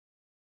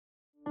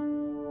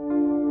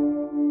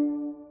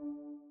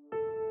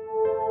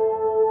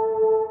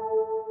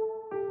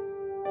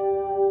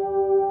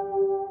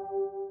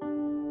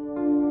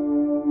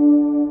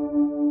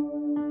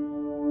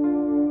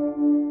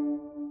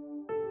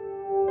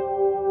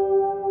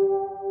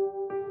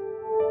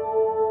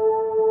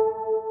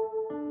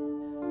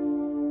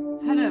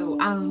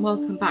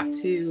Welcome back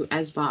to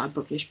Esbar, a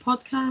Bookish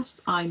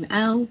podcast. I'm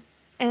Elle.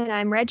 And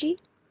I'm Reggie.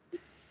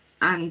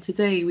 And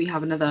today we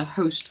have another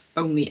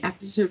host-only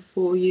episode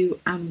for you,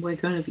 and we're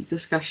going to be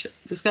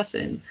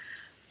discussing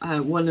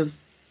one of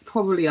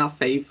probably our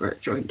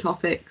favourite joint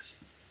topics,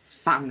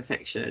 fan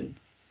fiction.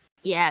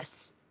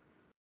 Yes.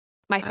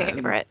 My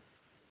favourite.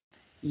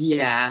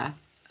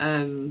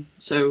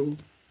 So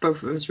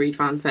both of us read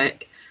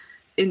fanfic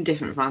in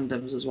different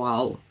fandoms as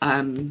well.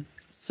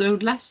 So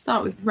let's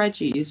start with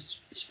Reggie. Is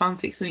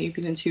fanfic something you've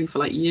been into for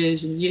like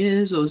years and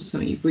years, or is it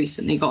something you've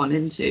recently gotten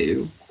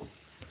into?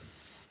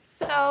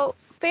 So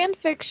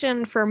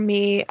fanfiction for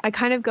me, I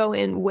kind of go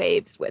in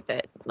waves with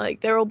it. Like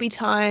there will be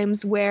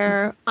times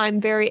where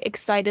I'm very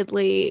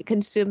excitedly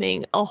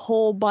consuming a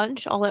whole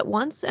bunch all at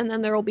once, and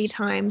then there will be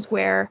times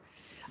where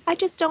I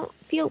just don't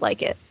feel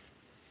like it.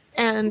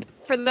 And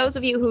for those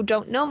of you who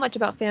don't know much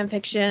about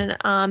fanfiction,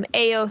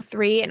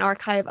 AO3, an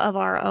archive of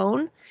our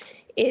own,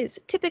 is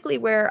typically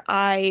where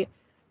I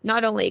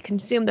not only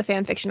consume the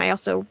fanfiction, I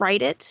also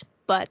write it,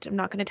 but I'm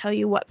not going to tell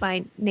you what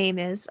my name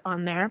is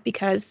on there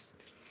because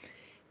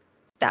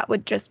that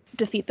would just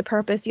defeat the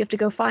purpose. You have to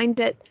go find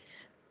it.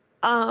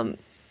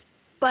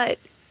 But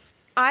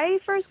I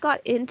first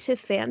got into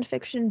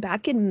fanfiction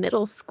back in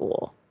middle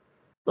school.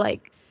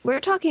 Like,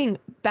 we're talking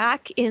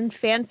back in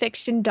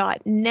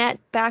fanfiction.net,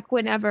 back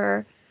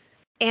whenever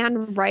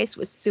Anne Rice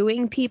was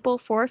suing people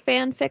for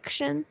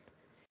fanfiction.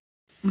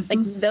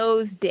 Like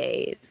those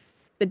days,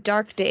 the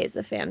dark days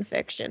of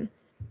fanfiction.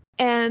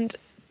 And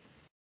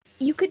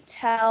you could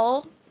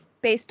tell,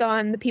 based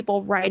on the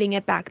people writing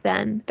it back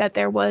then, that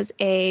there was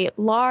a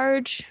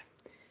large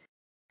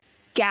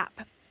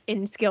gap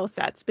in skill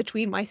sets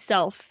between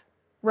myself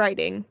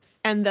writing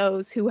and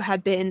those who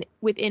had been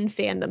within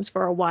fandoms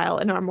for a while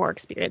and are more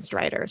experienced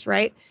writers,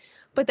 right?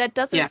 But that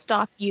doesn't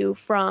stop you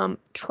from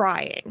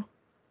trying,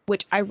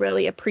 which I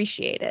really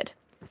appreciated.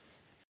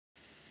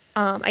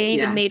 I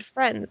even made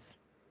friends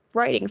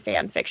writing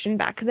fan fiction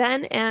back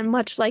then, and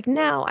much like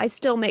now, I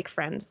still make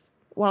friends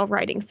while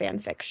writing fan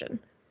fiction.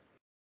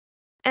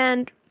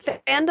 And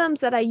fandoms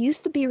that I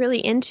used to be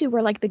really into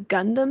were like the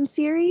Gundam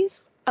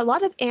series, a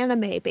lot of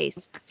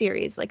anime-based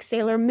series like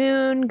Sailor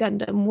Moon,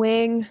 Gundam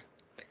Wing,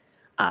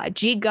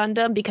 G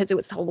Gundam because it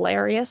was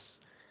hilarious.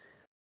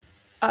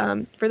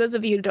 For those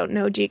of you who don't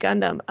know G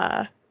Gundam,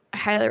 I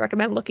highly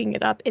recommend looking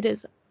it up. It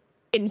is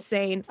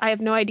insane. I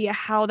have no idea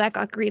how that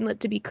got greenlit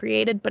to be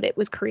created, but it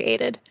was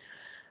created.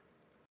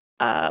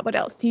 What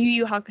else? Yu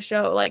Yu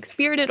Hakusho, like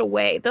Spirited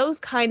Away, those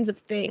kinds of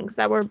things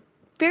that were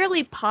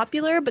fairly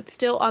popular, but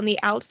still on the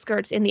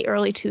outskirts in the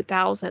early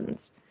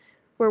 2000s,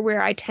 were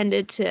where I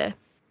tended to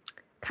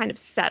kind of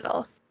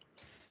settle.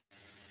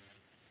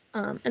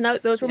 And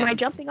those were my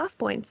jumping off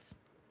points.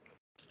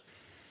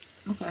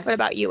 Okay. What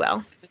about you,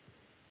 Elle?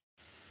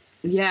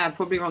 Yeah,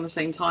 probably around the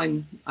same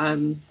time,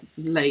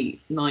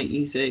 late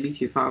 90s, early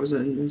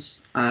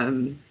 2000s.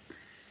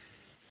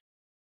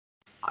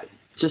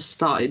 Just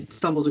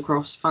stumbled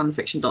across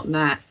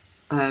fanfiction.net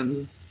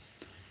and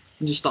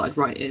just started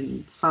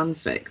writing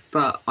fanfic,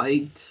 but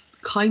I'd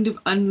kind of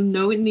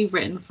unknowingly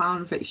written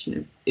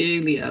fanfiction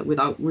earlier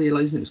without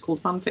realising it was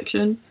called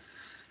fanfiction,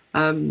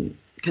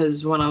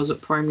 because when I was at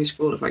primary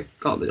school, if I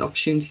got the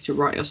opportunity to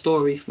write a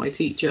story for my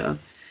teacher,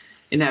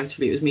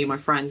 inevitably it was me and my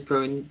friends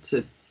going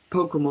to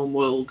Pokemon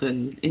World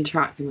and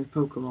interacting with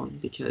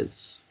Pokemon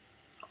because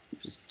I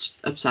was just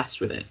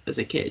obsessed with it as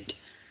a kid.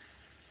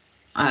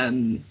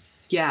 And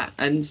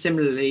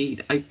similarly,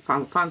 I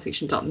found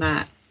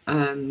fanfiction.net,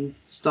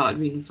 started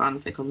reading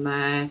fanfic on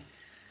there,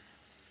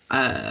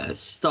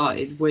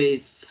 started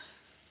with,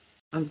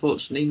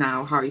 unfortunately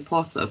now, Harry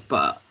Potter,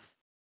 but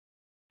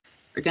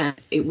again,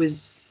 it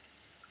was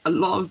a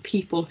lot of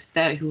people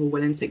there who were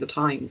willing to take the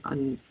time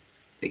and,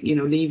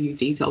 leave you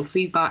detailed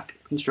feedback,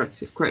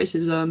 constructive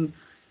criticism,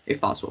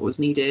 if that's what was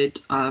needed.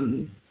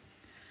 I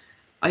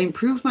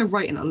improved my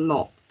writing a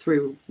lot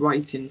through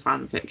writing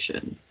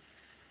fanfiction.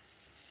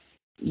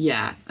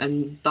 Yeah,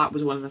 and that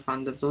was one of the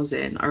fandoms I was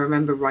in. I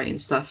remember writing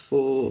stuff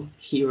for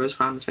Heroes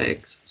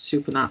fanfics,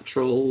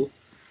 Supernatural,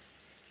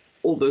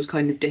 all those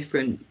kind of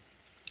different,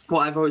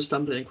 whatever I was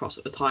stumbling across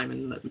at the time,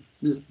 and that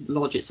would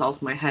lodge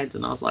itself in my head,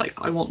 and I was like,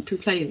 I want to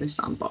play in this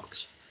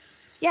sandbox.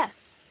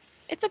 Yes,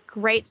 it's a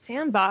great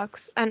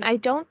sandbox, and I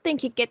don't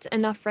think it gets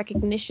enough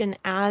recognition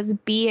as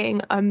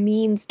being a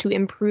means to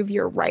improve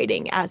your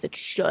writing as it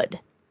should.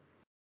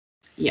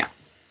 Yeah.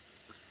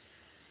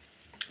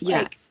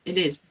 Yeah, it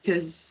is,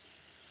 because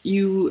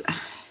it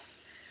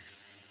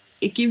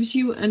gives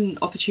you an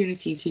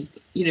opportunity to,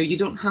 you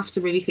don't have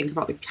to really think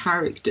about the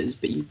characters,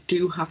 but you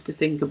do have to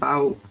think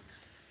about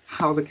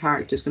how the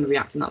character is going to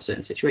react in that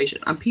certain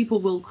situation. And people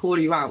will call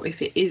you out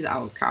if it is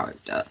out of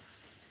character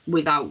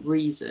without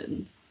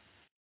reason.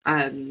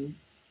 And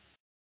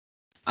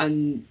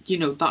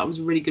that was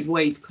a really good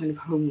way to kind of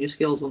hone your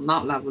skills on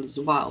that level as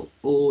well.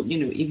 Or,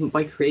 even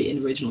by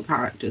creating original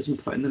characters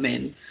and putting them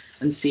in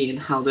and seeing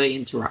how they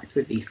interact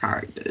with these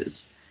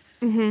characters.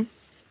 Mm-hmm.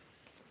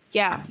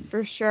 Yeah,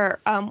 for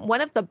sure.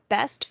 One of the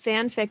best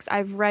fanfics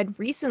I've read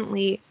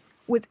recently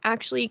was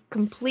actually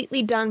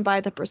completely done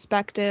by the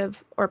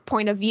perspective or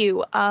point of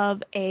view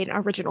of an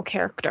original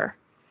character.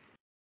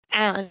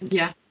 And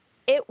Yeah.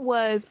 it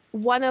was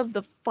one of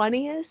the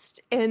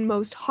funniest and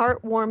most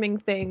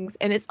heartwarming things,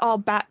 and it's all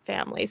Bat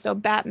family, so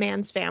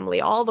Batman's family,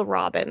 all the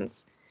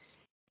Robins.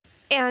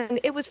 And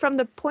it was from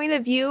the point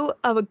of view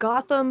of a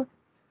Gotham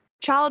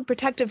Child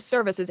Protective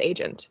Services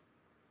agent.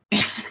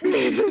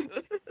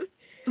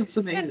 That's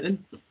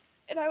amazing.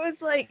 And I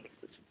was like,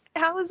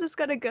 how is this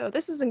going to go?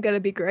 This isn't going to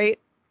be great.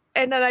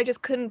 And then I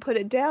just couldn't put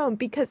it down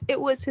because it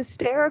was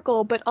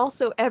hysterical, but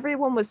also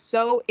everyone was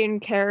so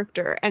in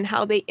character, and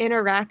how they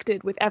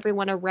interacted with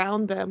everyone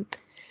around them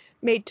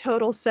made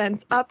total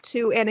sense, up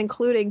to and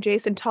including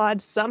Jason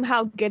Todd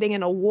somehow getting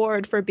an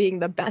award for being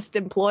the best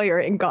employer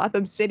in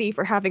Gotham City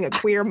for having a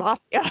queer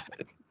mafia.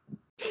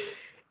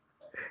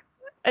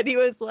 And he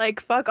was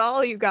like, fuck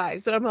all you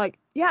guys. And I'm like,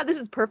 yeah, this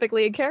is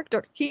perfectly in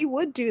character. He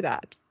would do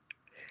that.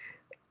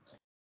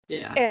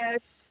 Yeah. And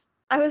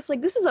I was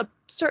like, this is a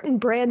certain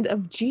brand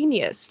of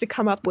genius to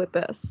come up with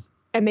this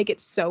and make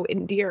it so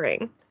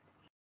endearing.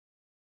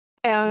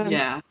 And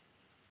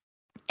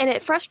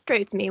it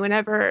frustrates me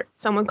whenever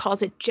someone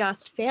calls it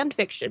just fan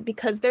fiction,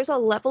 because there's a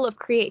level of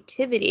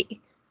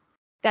creativity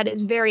that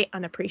is very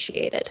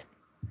unappreciated.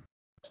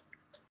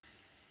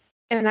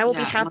 And I will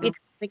be happy to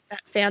link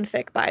that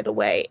fanfic, by the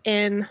way,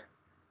 in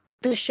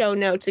the show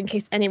notes in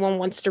case anyone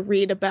wants to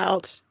read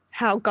about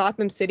how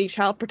Gotham City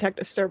Child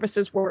Protective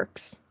Services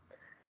works,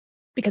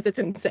 because it's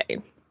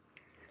insane.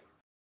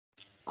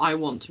 I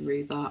want to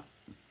read that.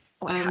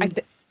 I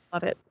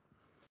love it.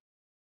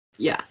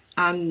 Yeah,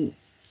 and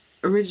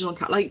original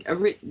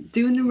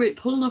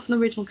pulling off an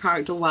original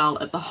character well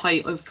at the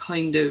height of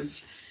kind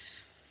of,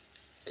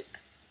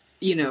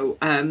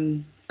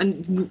 and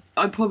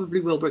I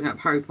probably will bring up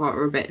Harry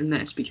Potter a bit in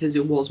this because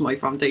it was my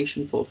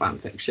foundation for fan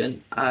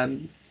fiction. A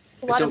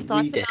lot of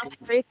thoughts about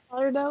Harry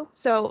Potter, though,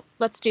 so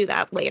let's do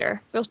that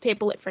later. We'll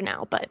table it for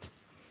now, but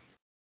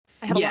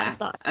I have a lot of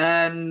thoughts. But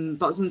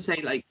I was going to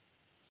say, like,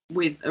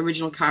 with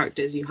original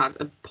characters, you had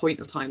a point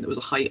of time that was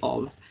a height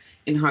of,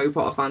 in Harry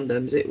Potter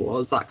fandoms, it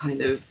was that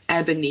kind of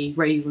ebony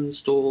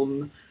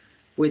Ravenstorm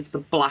with the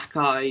black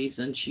eyes,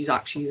 and she's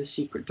actually the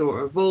secret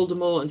daughter of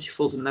Voldemort, and she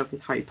falls in love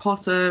with Harry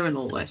Potter, and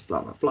all this,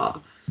 blah, blah, blah.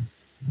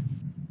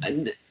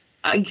 And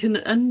I can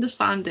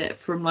understand it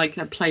from, like,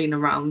 a playing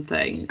around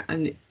thing,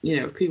 and,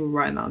 if people were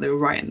writing that, they were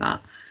writing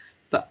that.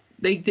 But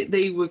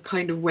they were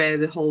kind of where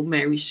the whole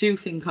Mary Sue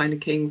thing kind of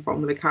came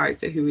from, with a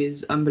character who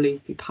is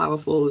unbelievably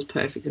powerful, is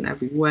perfect in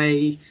every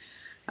way.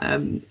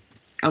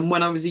 And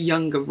when I was a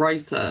younger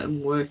writer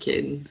and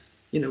working,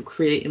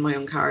 creating my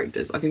own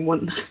characters, I think one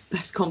of the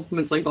best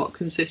compliments I got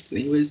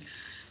consistently was,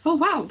 oh,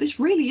 wow, this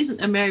really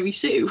isn't a Mary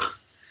Sue,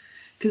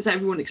 because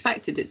everyone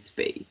expected it to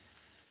be.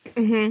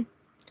 Mm-hmm.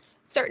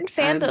 Certain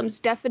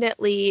fandoms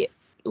definitely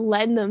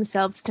lend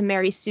themselves to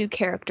Mary Sue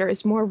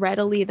characters more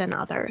readily than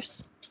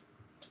others.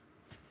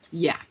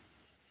 Yeah.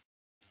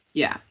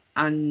 Yeah.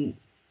 And,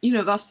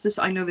 that's just,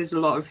 I know there's a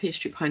lot of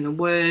history behind the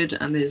word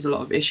and there's a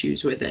lot of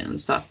issues with it and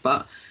stuff,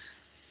 but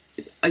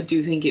I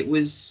do think it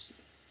was,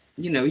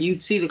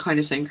 you'd see the kind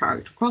of same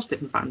character across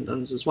different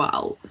fandoms as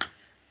well.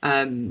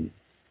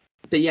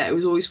 But yeah, it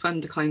was always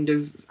fun to kind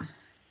of,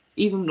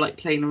 even like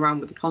playing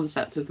around with the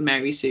concept of the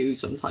Mary Sue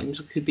sometimes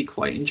could be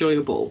quite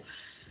enjoyable.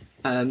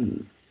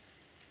 And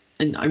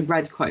I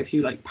read quite a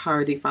few like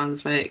parody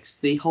fanfics.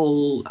 The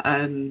whole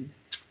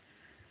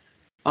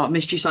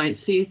Mystery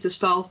Science Theatre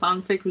style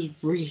fanfic was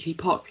really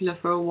popular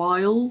for a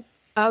while.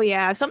 Oh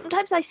yeah,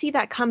 sometimes I see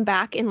that come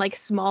back in like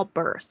small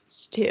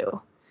bursts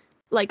too,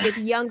 like with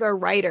younger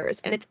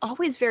writers, and it's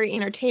always very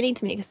entertaining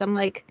to me because I'm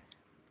like,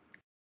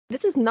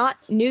 this is not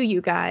new,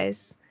 you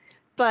guys,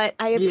 but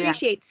I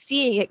appreciate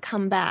seeing it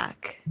come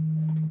back.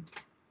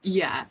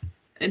 Yeah,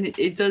 and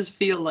it does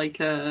feel like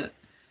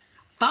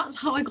that's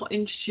how I got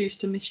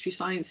introduced to Mystery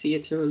Science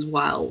Theatre as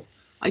well.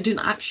 I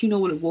didn't actually know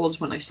what it was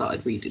when I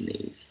started reading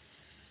these.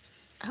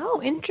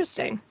 Oh,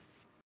 interesting.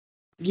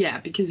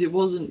 Yeah, because it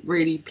wasn't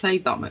really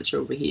played that much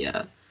over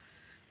here.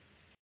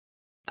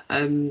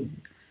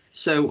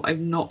 So I've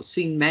not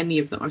seen many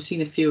of them. I've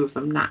seen a few of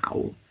them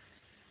now.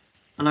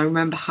 And I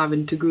remember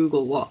having to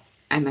Google what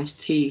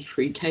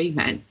MST3K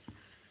meant.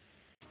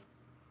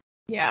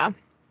 Yeah.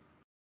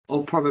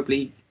 Or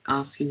probably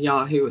asking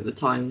Yahoo at the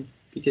time,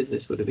 because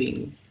this would have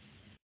been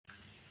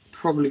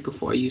probably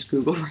before I used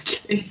Google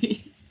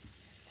regularly.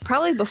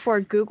 Probably before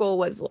Google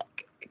was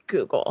like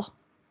Google,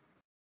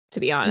 to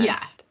be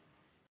honest.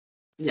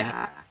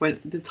 Yeah. When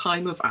the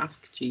time of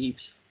Ask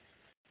Jeeves.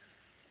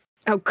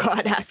 Oh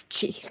God, Ask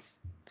Jeeves.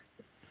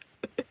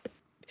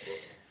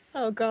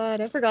 Oh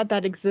God, I forgot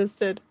that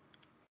existed.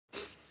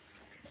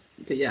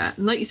 But yeah,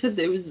 and like you said,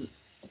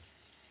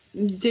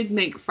 you did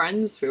make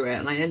friends through it,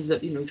 and I ended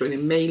up,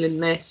 joining mailing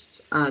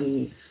lists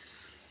and,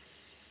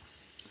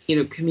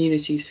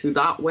 communities through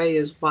that way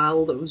as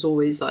well. That was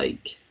always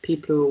like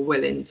people who were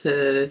willing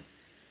to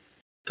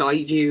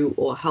guide you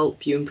or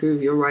help you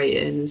improve your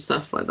writing and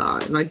stuff like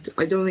that. And I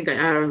don't think I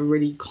ever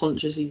really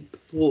consciously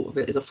thought of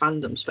it as a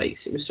fandom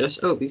space. It was just,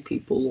 oh, these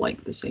people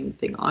like the same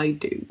thing I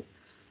do.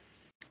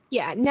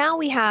 Yeah, now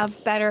we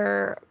have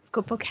better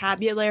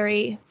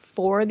vocabulary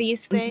for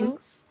these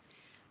things,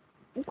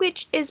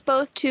 which is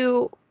both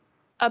to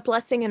a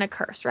blessing and a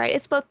curse, right?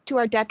 It's both to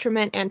our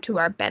detriment and to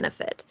our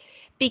benefit.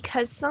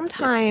 Because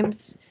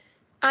sometimes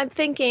I'm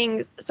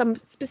thinking some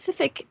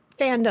specific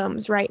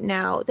fandoms right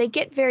now, they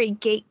get very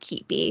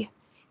gatekeepy.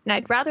 And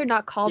I'd rather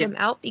not call them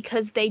out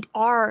because they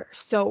are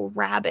so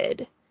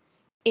rabid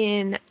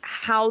in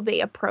how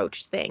they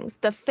approach things.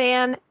 The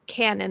fan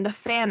canon, the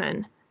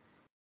fanon,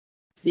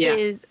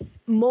 is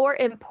more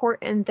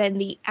important than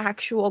the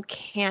actual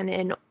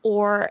canon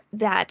or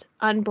that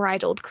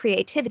unbridled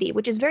creativity,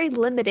 which is very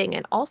limiting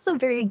and also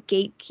very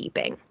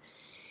gatekeeping.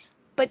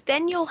 But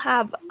then you'll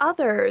have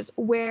others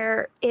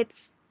where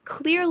it's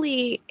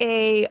clearly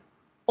a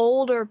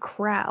older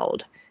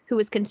crowd who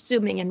is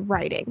consuming and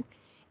writing.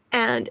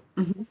 And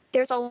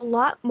there's a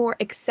lot more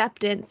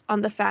acceptance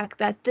on the fact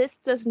that this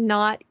does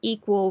not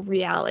equal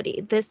reality.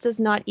 This does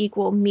not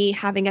equal me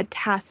having a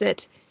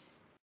tacit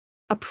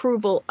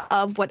approval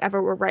of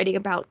whatever we're writing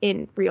about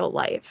in real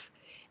life.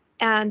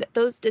 And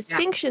those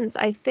distinctions,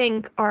 I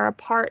think, are a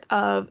part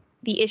of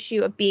the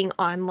issue of being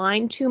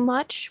online too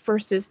much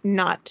versus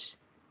not.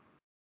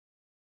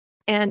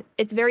 And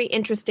it's very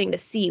interesting to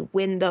see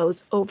when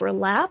those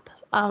overlap.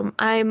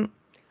 I'm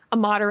a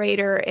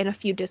moderator in a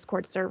few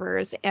Discord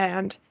servers,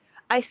 and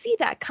I see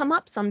that come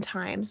up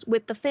sometimes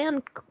with the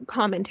fan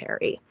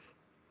commentary.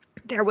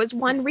 There was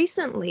one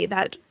recently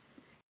that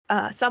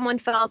someone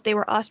felt they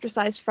were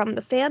ostracized from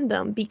the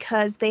fandom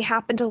because they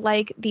happened to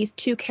like these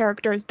two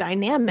characters'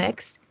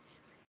 dynamics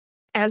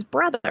as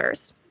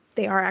brothers.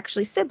 They are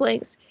actually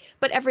siblings,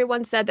 but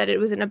everyone said that it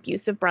was an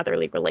abusive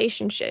brotherly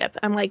relationship.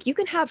 I'm like, you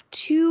can have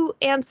two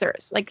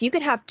answers. Like, you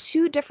can have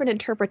two different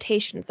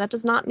interpretations. That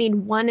does not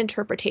mean one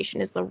interpretation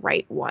is the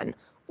right one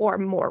or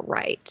more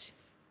right.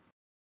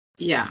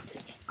 Yeah.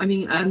 I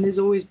mean, there's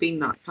always been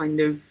that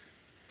kind of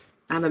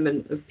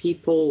element of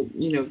people,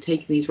 you know,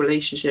 taking these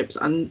relationships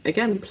and,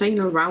 again, playing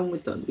around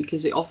with them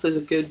because it offers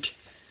a good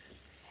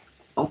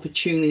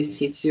opportunity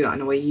to do that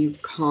in a way you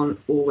can't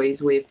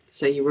always with,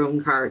 say, your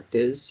own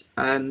characters.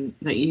 The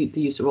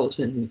use of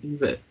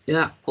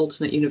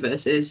alternate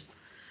universes,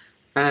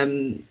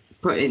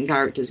 putting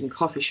characters in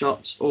coffee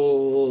shops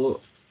or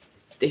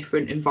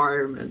different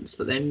environments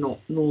that they're not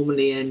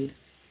normally in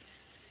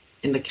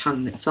the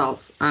canon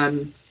itself.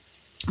 And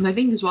I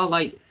think as well,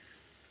 like,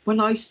 when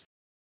I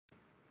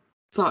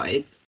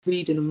started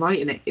reading and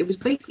writing it, it was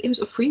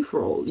a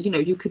free-for-all. You know,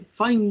 you could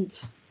find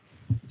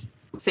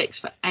fix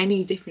for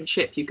any different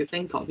ship you could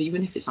think of,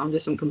 even if it sounded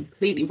some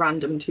completely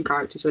random two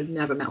characters who had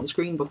never met on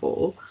screen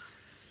before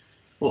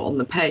or on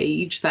the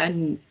page,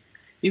 then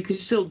you could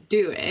still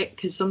do it,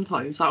 because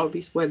sometimes that would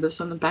be where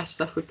some of the best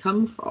stuff would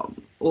come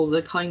from, or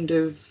the kind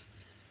of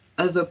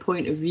other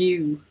point of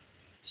view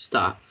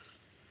stuff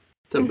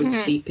that would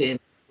seep in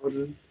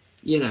from,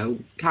 you know,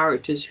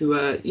 characters who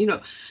are, you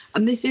know,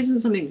 and this isn't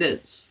something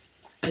that's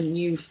a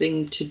new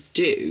thing to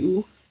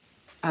do.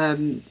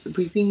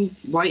 We've been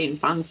writing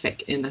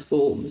fanfic in a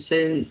form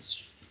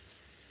since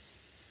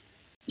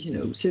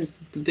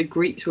the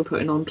Greeks were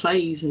putting on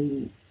plays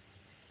and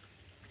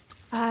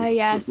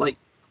yes, like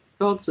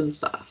gods and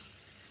stuff.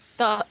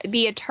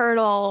 The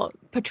eternal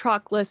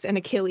Patroclus and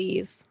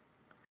Achilles.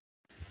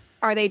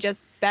 Are they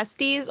just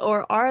besties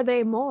or are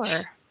they more?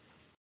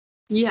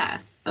 Yeah,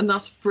 and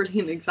that's a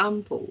brilliant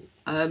example.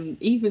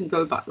 Even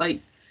go back,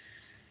 like,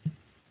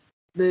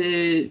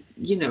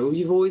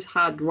 you've always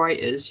had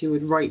writers who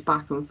would write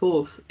back and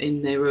forth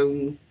in their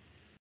own,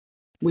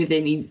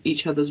 within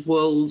each other's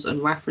worlds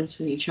and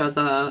referencing each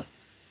other.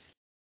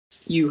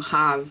 You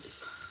have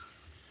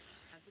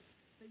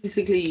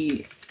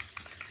basically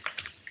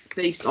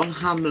based on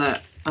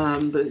Hamlet,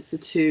 but it's the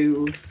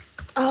two.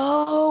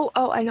 Oh,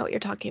 I know what you're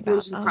talking about.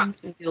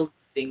 Rosencrantz and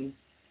Guildenstern.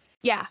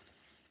 Yeah.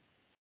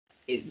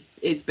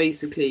 It's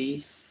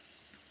basically,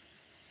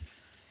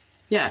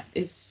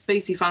 it's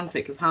basically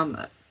fanfic of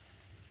Hamlet.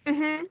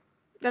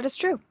 That is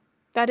true.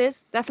 That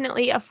is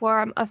definitely a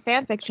form of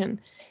fan fiction.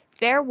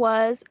 There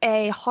was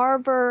a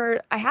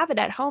Harvard, I have it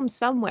at home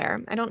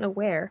somewhere, I don't know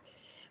where,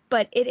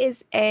 but it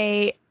is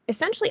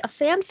essentially a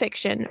fan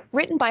fiction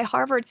written by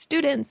Harvard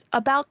students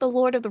about the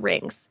Lord of the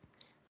Rings.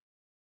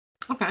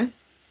 Okay.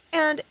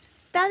 And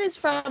that is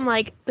from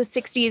like the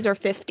 60s or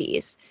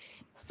 50s.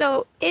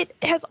 So it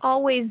has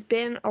always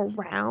been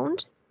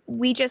around.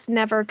 We just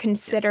never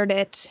considered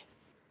it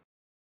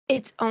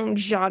its own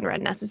genre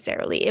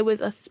necessarily. It was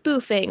a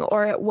spoofing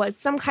or it was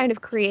some kind of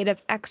creative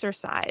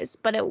exercise,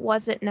 but it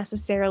wasn't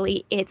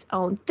necessarily its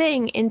own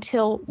thing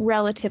until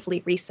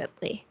relatively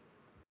recently.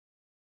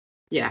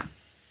 Yeah.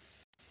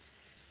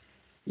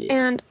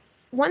 And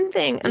one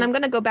thing, and I'm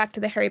going to go back to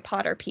the Harry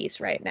Potter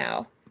piece right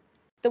now.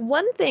 The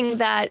one thing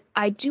that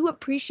I do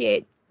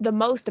appreciate the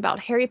most about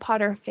Harry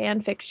Potter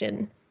fan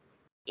fiction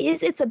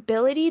is its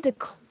ability to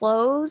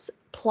close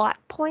plot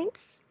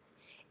points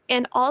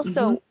and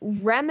also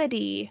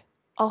remedy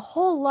a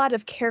whole lot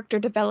of character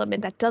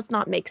development that does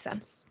not make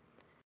sense.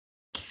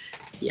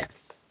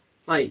 Yes.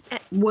 Like,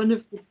 one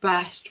of the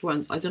best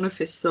ones, I don't know if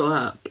it's still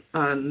up,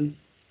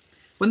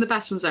 One of the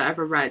best ones I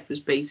ever read was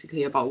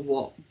basically about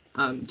what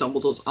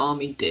Dumbledore's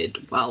army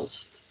did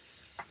whilst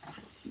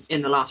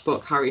in the last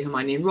book, Harry,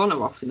 Hermione, and Ron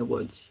are off in the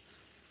woods.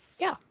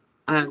 Yeah.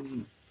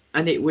 And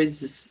it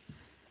was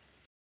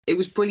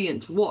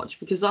brilliant to watch,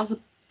 because that's a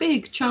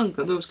big chunk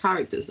of those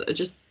characters that are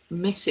just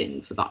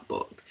missing for that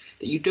book,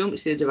 that you don't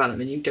see the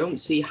development, you don't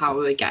see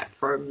how they get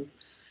from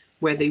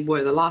where they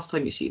were the last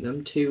time you see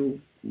them to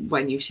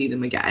when you see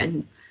them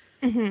again.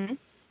 Mm-hmm.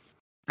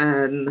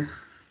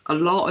 A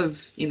lot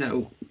of,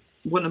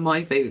 one of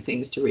my favourite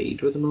things to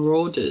read were the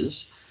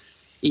Marauders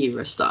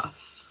era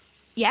stuff.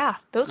 Yeah,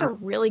 those are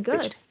really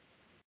good.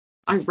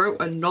 I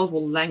wrote a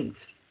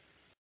novel-length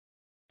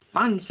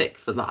fanfic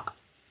for that,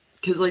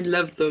 because I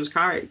loved those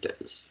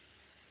characters.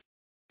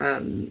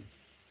 And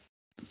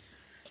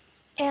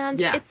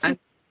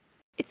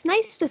it's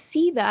nice to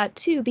see that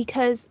too,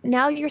 because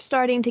now you're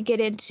starting to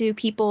get into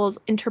people's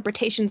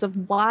interpretations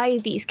of why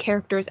these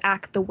characters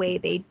act the way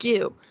they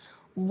do.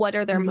 What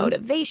are their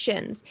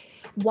motivations?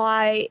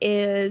 Why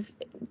is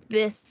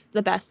this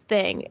the best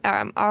thing?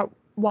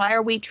 Why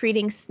are we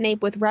treating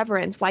Snape with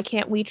reverence? Why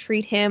can't we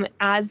treat him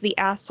as the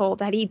asshole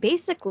that he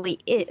basically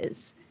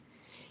is?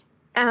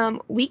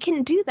 We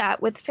can do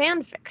that with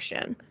fan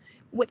fiction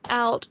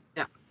without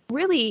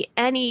really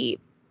any...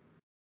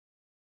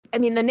 I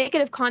mean, the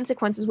negative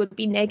consequences would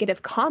be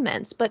negative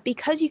comments, but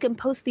because you can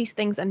post these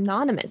things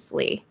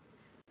anonymously,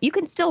 you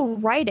can still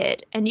write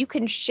it and you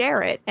can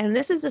share it. And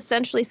this is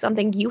essentially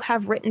something you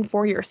have written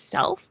for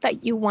yourself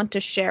that you want to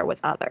share with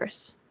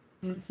others.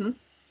 Mm-hmm.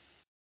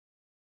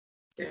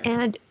 Yeah.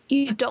 And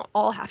you don't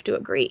all have to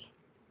agree.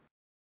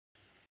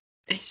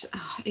 It's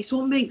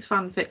what makes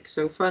fanfic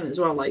so fun as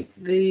well. Like,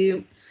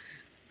 there's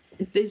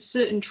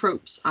certain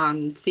tropes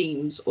and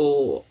themes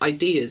or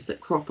ideas that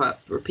crop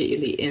up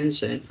repeatedly in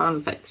certain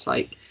fanfics.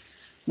 Like,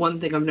 one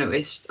thing I've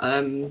noticed,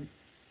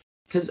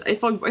 because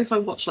if I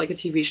watch like a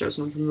TV show,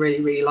 someone can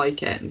really, really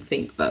like it and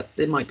think that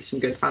there might be some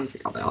good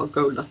fanfic out there, I'll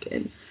go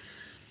looking.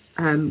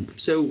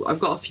 So I've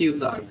got a few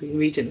that I've been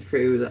reading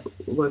through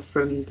that were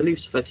from the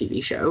Lucifer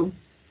TV show.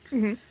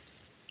 Mm-hmm.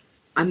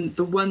 And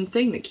the one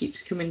thing that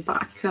keeps coming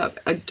back up,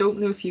 I don't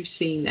know if you've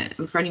seen it,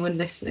 and for anyone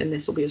listening,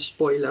 this will be a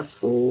spoiler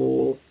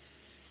for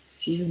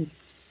season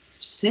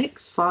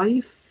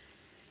 5.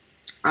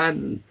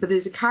 But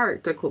there's a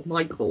character called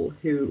Michael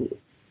who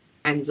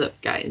ends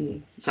up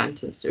getting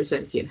sentenced to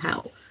eternity in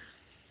hell.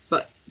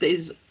 But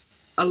there's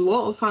a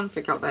lot of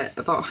fanfic out there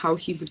about how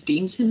he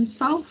redeems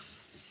himself.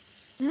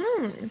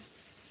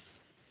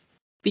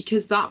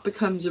 Because that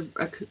becomes a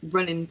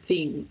running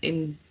theme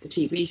in the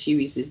TV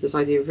series, is this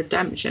idea of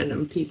redemption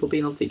and people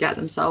being able to get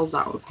themselves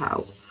out of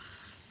hell.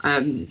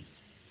 And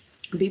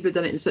people have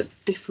done it in such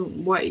different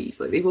ways.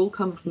 Like, they've all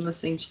come from the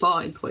same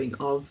starting point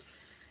of,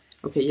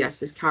 okay, yes,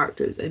 this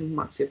character is a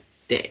massive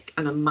dick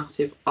and a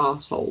massive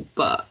arsehole,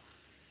 but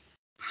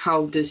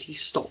how does he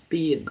stop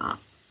being that?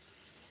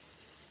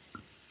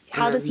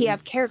 How does he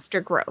have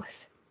character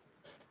growth?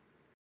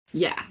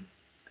 Yeah.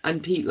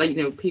 And people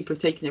have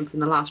taken him from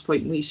the last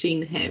point, and we've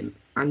seen him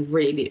and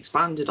really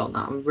expanded on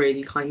that and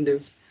really kind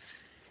of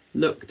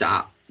looked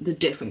at the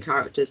different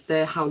characters,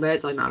 how their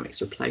dynamics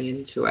would play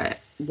into it.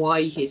 Why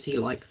is he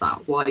like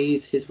that? Why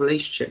is his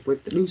relationship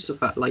with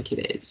Lucifer like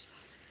it is?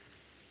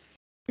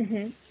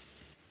 Mm-hmm.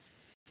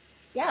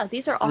 Yeah,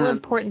 these are all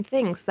important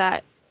things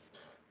that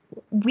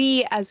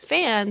we as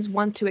fans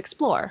want to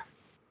explore.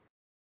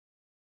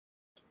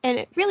 And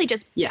it really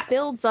just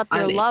builds up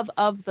your love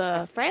of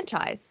the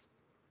franchise,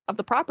 of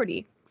the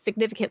property,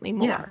 significantly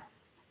more.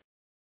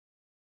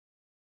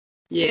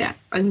 Yeah,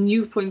 and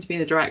you've pointed me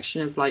in the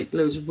direction of like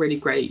loads of really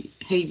great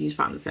Hades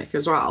fanfic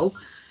as well.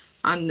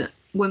 And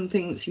one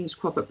thing that seems to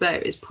crop up there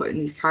is putting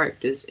these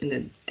characters in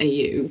an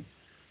AU.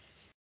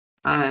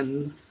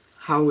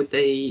 How would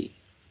they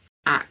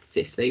act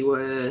if they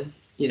were,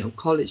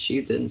 college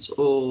students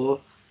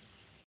or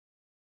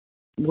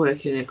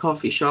working in a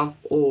coffee shop,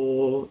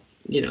 or,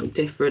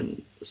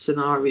 different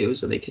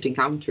scenarios where they could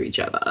encounter each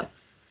other.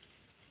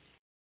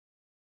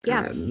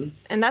 Yeah,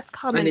 and that's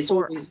common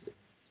for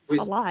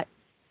a lot.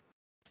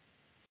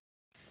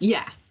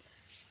 Yeah,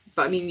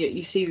 but I mean,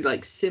 you see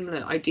like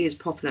similar ideas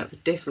popping up for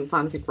different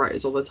fanfic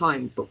writers all the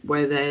time, but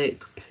where they're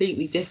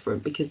completely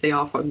different because they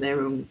are from their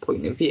own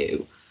point of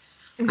view.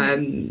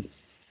 Mm-hmm.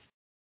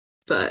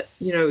 But,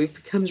 it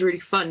becomes really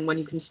fun when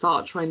you can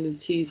start trying to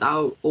tease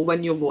out, or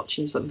when you're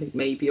watching something,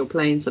 maybe you're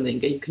playing something,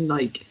 and you can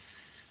like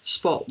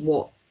spot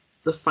what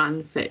the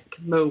fanfic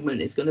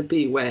moment is going to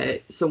be where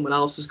someone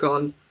else has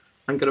gone,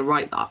 I'm going to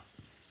write that.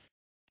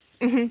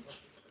 Mm-hmm.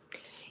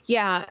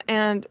 Yeah,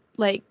 and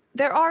like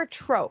there are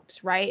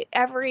tropes, right?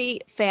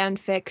 Every fan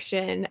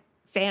fiction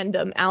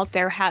fandom out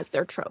there has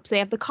their tropes. They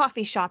have the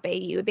coffee shop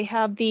AU. They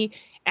have the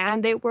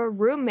and they were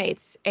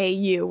roommates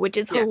AU, which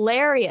is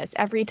hilarious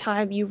every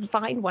time you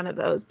find one of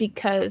those,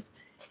 because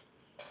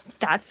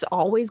that's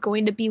always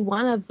going to be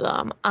one of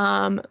them.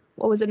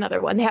 What was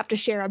another one? They have to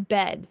share a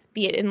bed,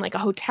 be it in like a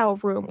hotel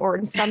room or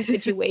in some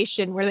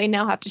situation where they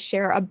now have to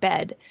share a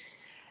bed.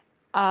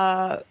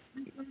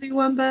 There's only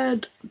one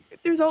bed.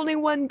 There's only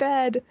one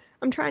bed.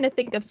 I'm trying to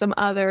think of some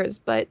others,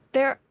 but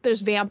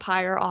there's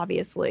vampire,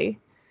 obviously.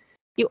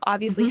 You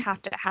obviously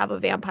have to have a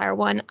vampire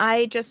one.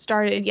 I just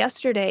started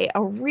yesterday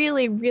a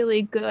really,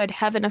 really good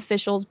Heaven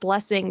Officials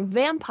Blessing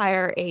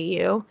vampire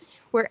AU,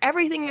 where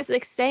everything is the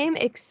same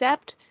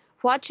except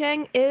Hua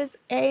Cheng is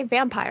a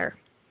vampire.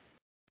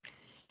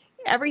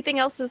 Everything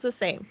else is the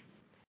same.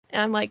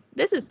 And I'm like,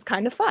 this is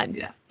kind of fun.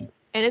 Yeah.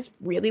 And it's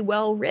really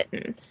well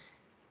written.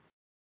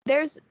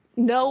 There's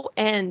no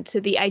end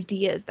to the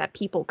ideas that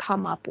people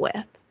come up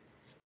with.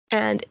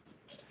 And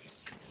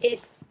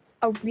it's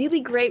a really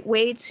great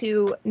way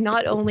to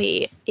not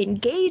only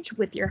engage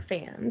with your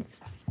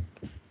fans,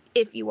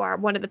 if you are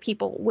one of the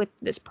people with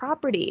this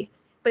property,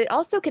 but it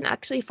also can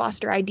actually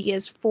foster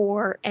ideas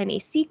for any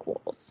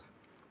sequels.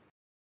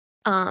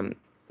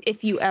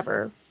 If you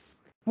ever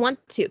want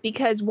to,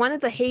 because one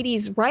of the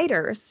Hades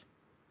writers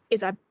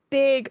is a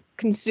big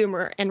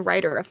consumer and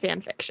writer of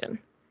fan fiction.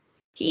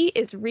 He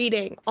is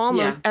reading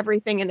almost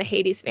everything in the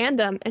Hades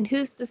fandom, and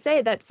who's to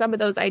say that some of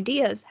those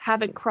ideas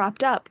haven't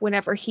cropped up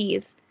whenever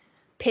he's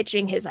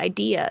pitching his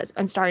ideas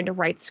and starting to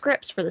write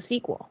scripts for the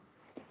sequel.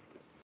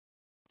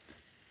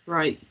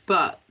 Right,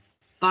 but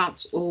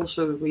that's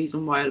also the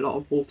reason why a lot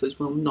of authors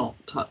will not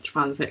touch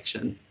fan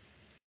fiction.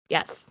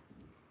 Yes.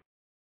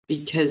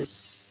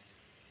 Because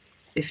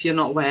if you're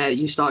not aware,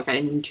 you start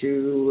getting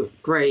into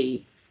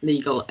grey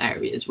legal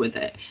areas with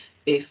it.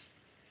 If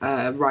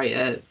a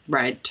writer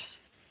read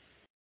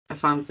a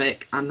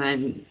fanfic and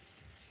then,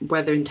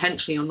 whether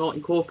intentionally or not,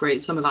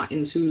 incorporate some of that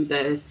into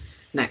their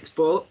next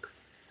book,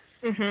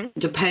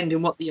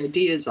 depending what the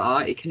ideas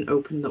are, it can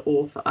open the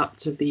author up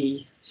to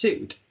be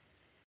sued.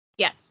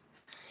 Yes.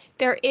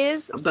 There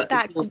is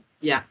that.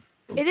 Yeah.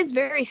 It is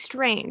very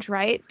strange,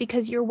 right?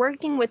 Because you're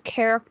working with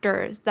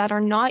characters that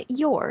are not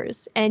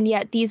yours, and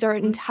yet these are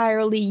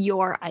entirely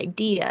your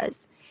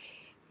ideas.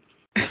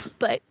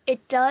 But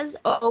it does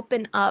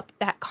open up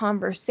that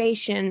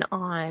conversation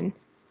on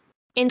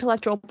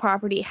intellectual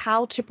property,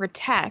 how to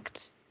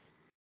protect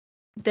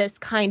this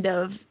kind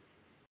of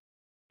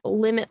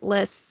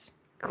limitless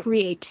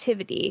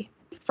creativity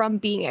from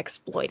being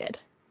exploited.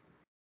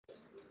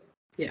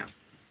 Yeah.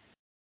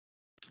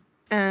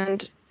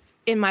 And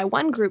in my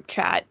one group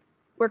chat,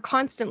 we're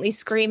constantly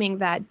screaming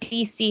that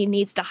DC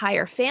needs to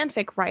hire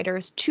fanfic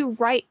writers to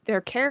write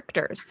their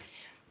characters,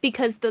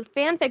 because the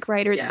fanfic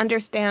writers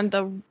understand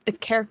the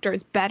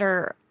characters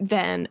better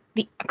than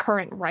the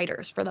current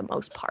writers for the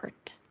most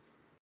part.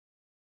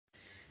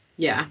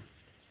 Yeah.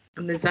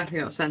 And there's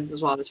definitely that sense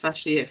as well,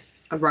 especially if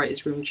a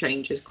writer's room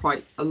changes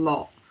quite a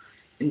lot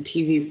in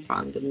TV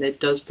fandom, there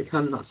does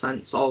become that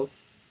sense of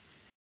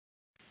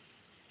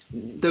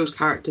those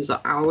characters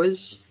are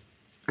ours.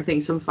 I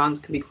think some fans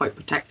can be quite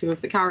protective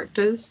of the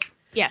characters.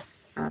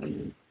 Yes.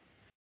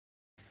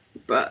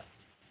 But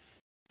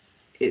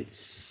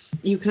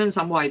you can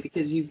understand why,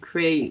 because you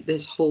create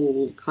this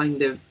whole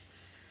kind of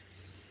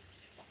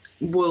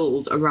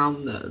world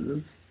around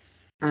them.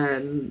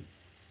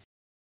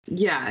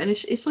 Yeah, and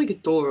it's like a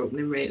door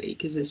opening, really,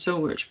 because there's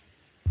so much.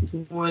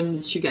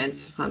 Once you get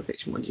into fan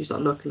fiction, once you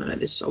start looking at it,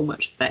 there's so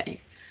much there.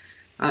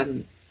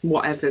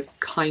 Whatever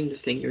kind of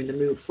thing you're in the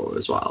mood for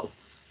as well.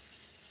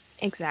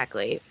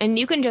 Exactly. And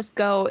you can just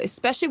go,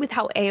 especially with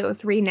how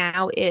AO3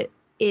 now it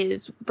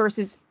is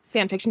versus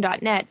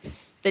fanfiction.net,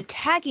 the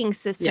tagging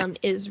system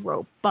is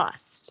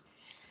robust.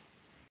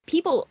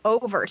 People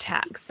over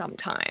tag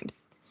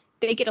sometimes.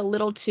 They get a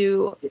little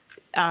too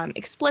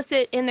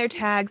explicit in their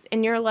tags,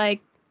 and you're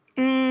like,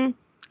 do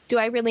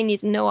I really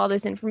need to know all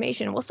this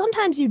information? Well,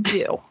 sometimes you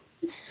do,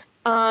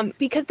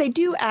 because they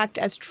do act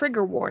as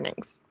trigger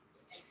warnings.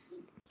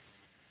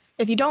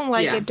 If you don't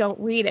like it, don't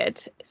read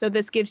it. So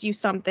this gives you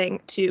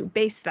something to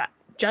base that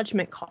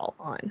judgment call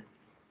on.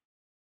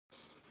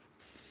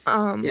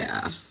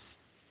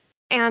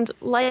 And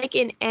like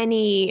in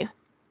any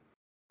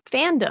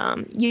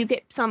fandom, you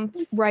get some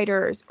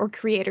writers or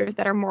creators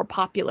that are more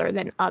popular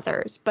than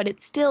others, but it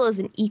still is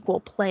an equal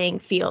playing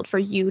field for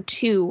you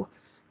to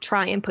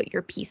try and put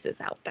your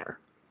pieces out there.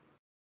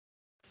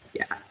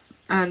 Yeah.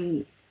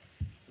 And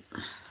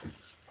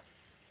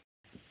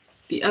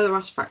the other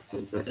aspect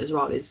of it as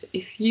well is,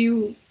 if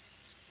you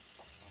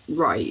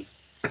write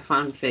a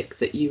fanfic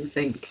that you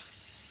think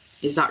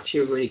is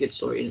actually a really good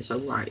story in its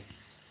own right,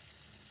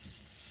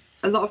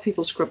 a lot of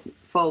people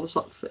file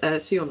the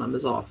serial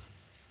numbers off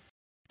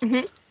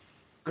and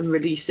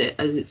release it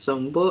as its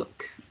own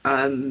book.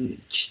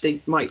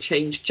 They might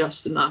change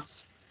just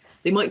enough.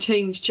 They might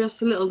change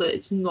just a little that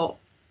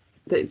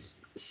it's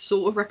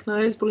sort of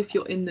recognizable if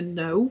you're in the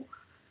know,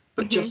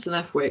 but just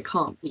enough where it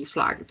can't be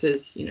flagged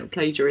as,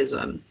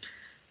 plagiarism.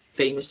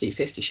 Famously,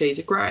 50 Shades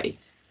of Grey.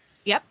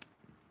 Yep.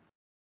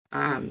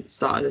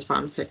 Started as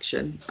fan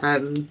fiction.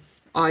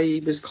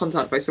 I was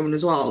contacted by someone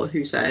as well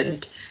who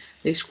said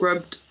they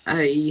scrubbed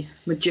a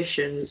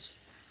magician's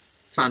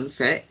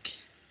fanfic,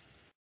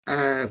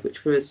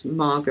 which was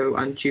Margot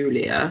and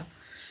Julia,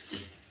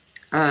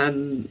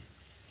 and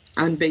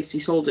basically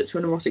sold it to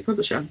an erotic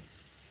publisher.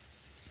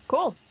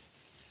 Cool.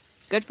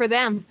 Good for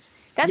them.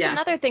 That's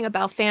another thing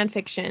about fan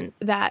fiction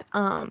that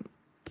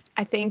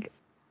I think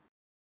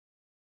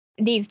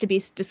needs to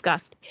be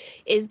discussed,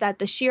 is that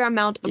the sheer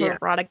amount of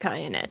erotica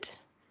in it.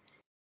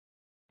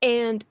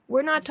 And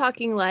we're not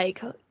talking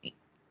like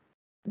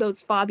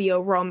those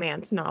Fabio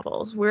romance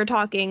novels. We're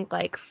talking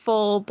like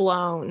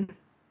full-blown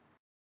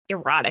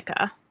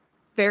erotica,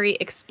 very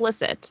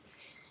explicit.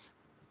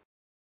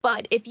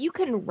 But if you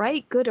can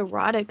write good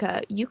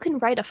erotica, you can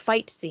write a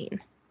fight scene.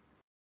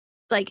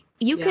 Like,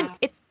 you can,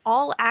 it's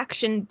all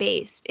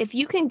action-based. If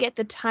you can get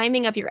the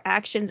timing of your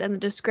actions and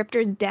the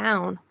descriptors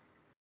down,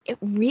 it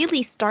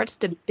really starts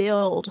to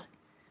build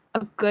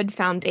a good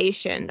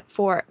foundation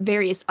for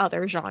various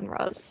other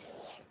genres.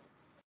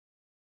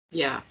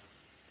 Yeah.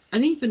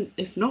 And even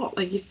if not,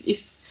 like,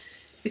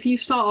 if you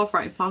start off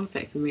writing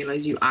fanfic and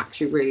realise you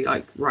actually really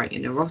like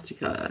writing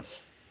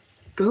erotica,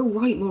 go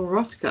write more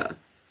erotica.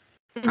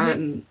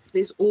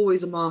 There's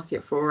always a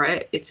market for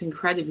it. It's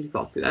incredibly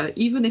popular.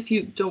 Even if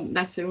you don't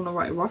necessarily want to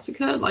write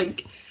erotica,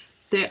 like,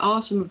 there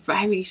are some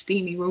very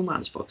steamy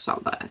romance books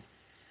out there.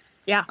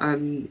 Yeah.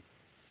 And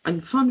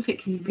fanfic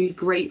can be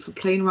great for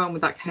playing around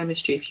with that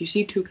chemistry. If you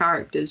see two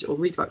characters or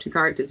read about two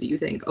characters that you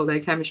think, oh, their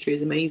chemistry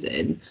is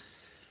amazing,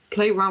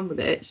 play around with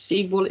it,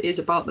 see what it is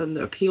about them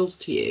that appeals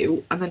to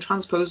you, and then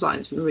transpose that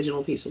into an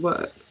original piece of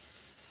work.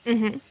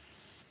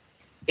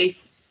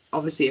 If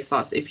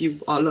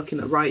you are looking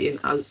at writing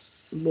as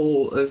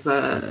more of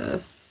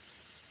a,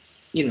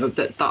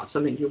 that's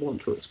something you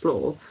want to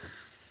explore.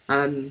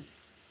 Really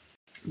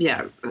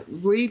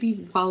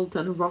well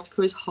done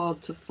erotica is hard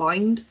to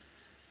find,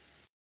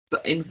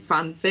 but in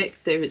fanfic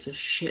there is a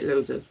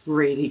shitload of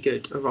really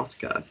good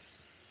erotica.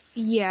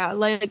 Yeah,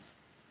 like,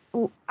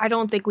 I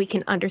don't think we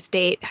can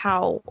understate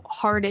how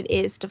hard it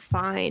is to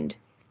find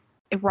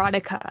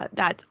erotica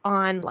that's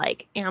on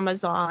like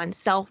Amazon,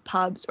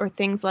 self-pubs, or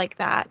things like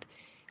that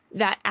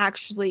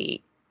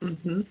actually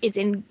is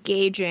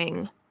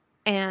engaging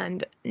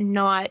and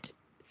not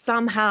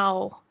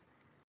somehow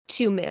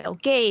too male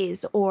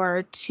gaze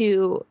or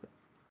too,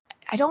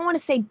 I don't want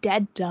to say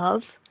dead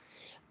dove,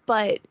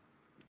 but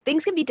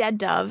things can be dead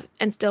dove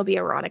and still be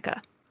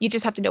erotica. You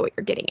just have to know what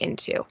you're getting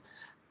into.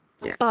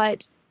 Yeah.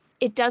 But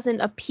it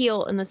doesn't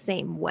appeal in the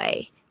same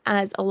way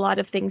as a lot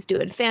of things do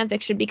in fan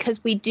fiction,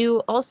 because we do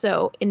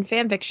also in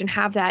fan fiction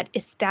have that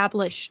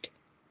established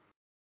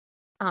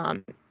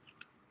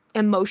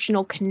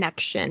emotional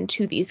connection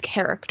to these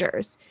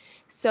characters.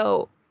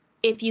 So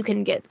if you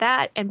can get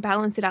that and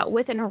balance it out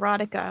with an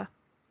erotica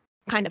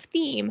kind of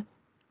theme,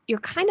 you're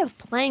kind of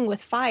playing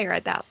with fire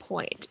at that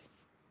point,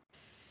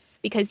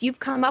 because you've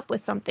come up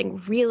with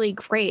something really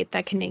great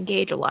that can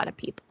engage a lot of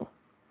people.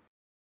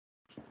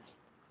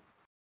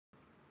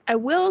 I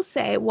will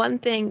say one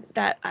thing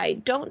that I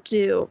don't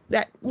do,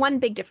 that one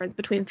big difference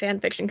between fan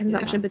fiction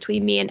consumption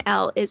between me and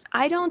Elle is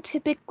I don't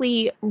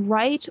typically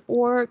write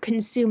or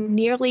consume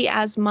nearly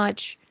as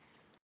much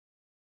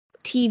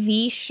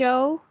TV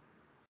show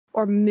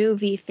or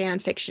movie fan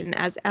fiction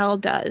as Elle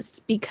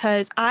does,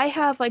 because I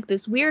have like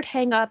this weird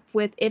hang up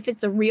with, if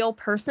it's a real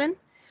person,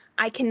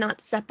 I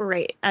cannot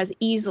separate as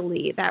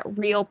easily that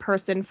real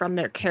person from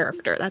their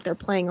character that they're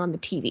playing on the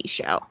TV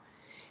show.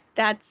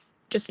 That's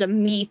just a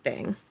me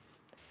thing.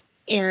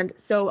 And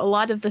so a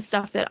lot of the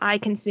stuff that I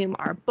consume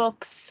are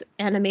books,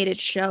 animated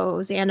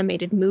shows,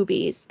 animated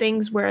movies,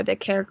 things where the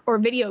character, or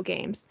video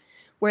games,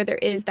 where there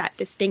is that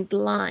distinct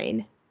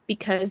line,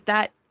 because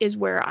that is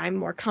where I'm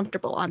more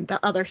comfortable on the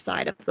other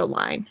side of the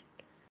line.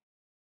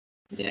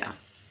 Yeah.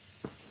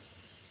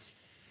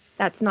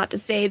 That's not to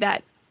say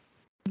that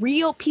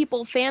real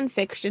people fan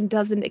fiction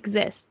doesn't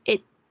exist.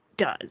 It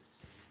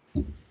does.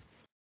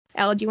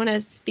 Elle, do you want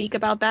to speak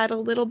about that a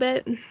little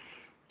bit?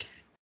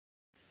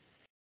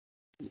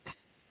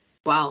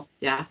 Well,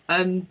 yeah.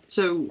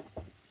 So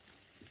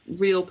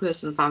real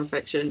person fan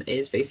fiction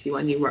is basically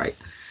when you write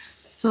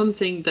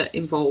something that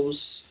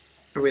involves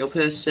a real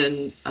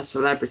person, a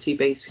celebrity,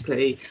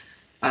 basically.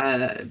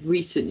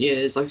 Recent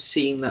years, I've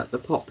seen that the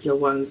popular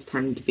ones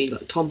tend to be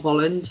like Tom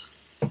Holland.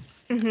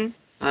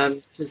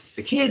 Because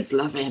the kids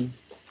love him.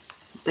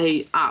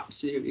 They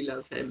absolutely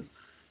love him.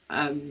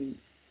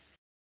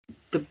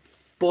 The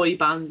boy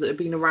bands that have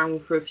been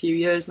around for a few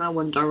years now,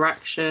 One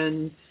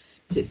Direction,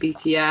 is it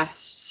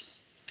BTS?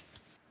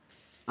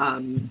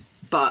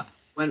 But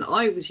when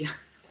I was young,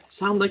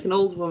 sound like an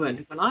old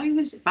woman. When I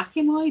was back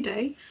in my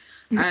day,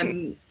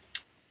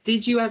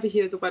 did you ever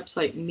hear the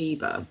website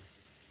Meba?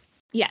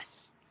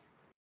 Yes.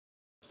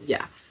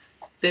 Yeah.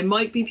 There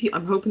might be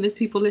I'm hoping there's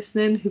people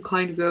listening who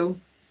kind of go,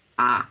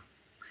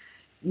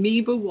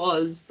 Meba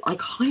was, I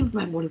can't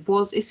remember what it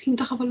was. It seemed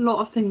to have a lot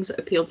of things that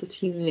appealed to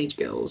teenage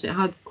girls. It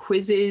had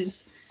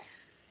quizzes,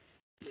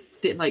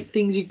 like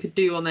things you could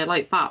do on there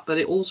like that, but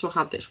it also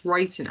had this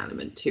writing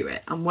element to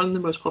it. And one of the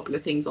most popular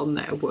things on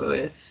there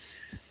were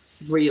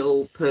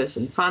real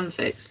person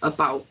fanfics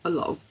about a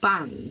lot of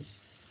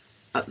bands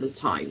at the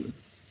time.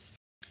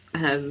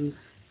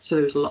 So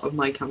there was a lot of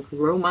My Chemical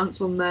Romance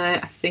on there,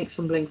 I think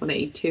some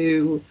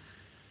Blink-182,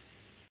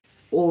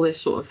 all this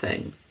sort of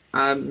thing.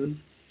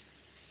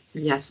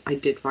 yes, I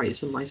did write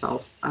some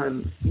myself,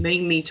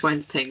 mainly to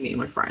entertain me and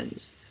my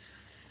friends.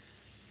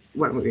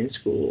 When we were in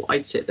school,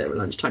 I'd sit there at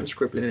lunchtime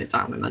scribbling it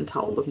down and then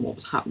tell them what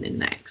was happening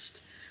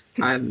next.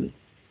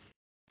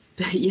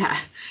 But yeah,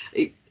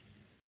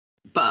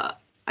 but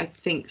I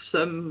think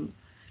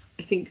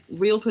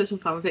real person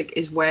fanfic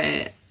is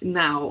where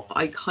now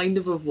I kind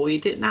of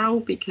avoid it now,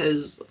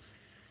 because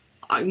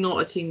I'm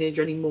not a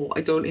teenager anymore.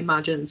 I don't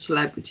imagine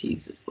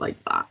celebrities like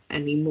that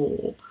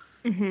anymore.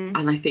 Mm-hmm.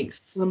 And I think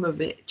some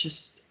of it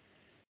just,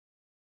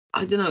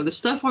 I don't know, the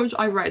stuff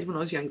I read when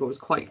I was younger was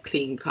quite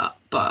clean cut,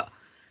 but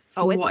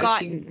from what I've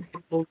seen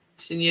in more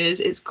recent years,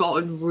 it's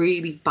gotten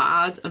really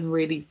bad and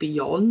really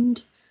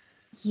beyond.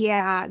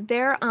 Yeah,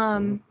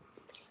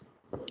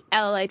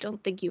 Elle, I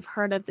don't think you've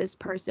heard of this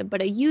person,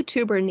 but a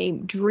YouTuber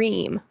named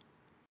Dream,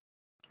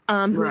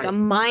 who's a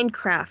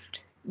Minecraft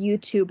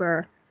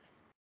YouTuber.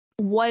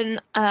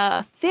 When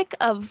a fic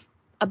of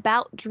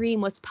about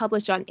Dream was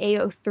published on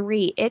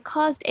AO3, it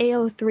caused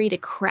AO3 to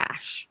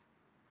crash.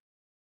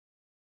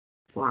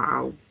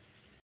 Wow.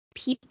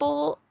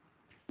 People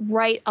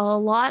write a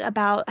lot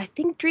about, I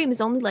think Dream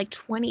is only like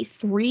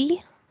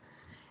 23,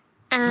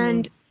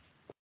 and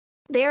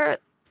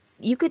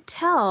you could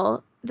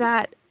tell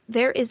that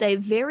there is a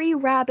very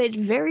rabid,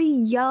 very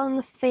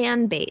young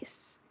fan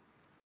base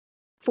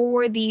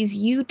for these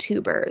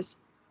YouTubers.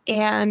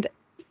 And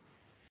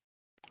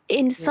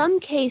in some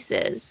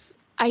cases,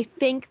 I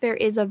think there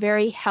is a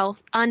very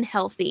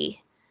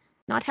unhealthy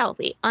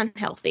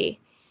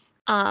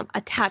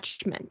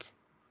attachment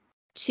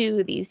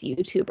to these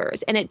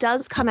YouTubers. And it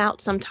does come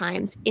out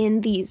sometimes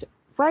in these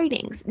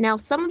writings. Now,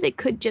 some of it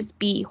could just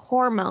be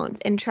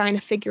hormones and trying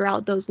to figure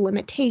out those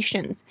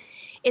limitations.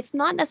 It's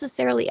not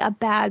necessarily a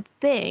bad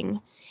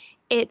thing.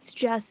 It's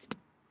just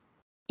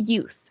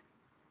youth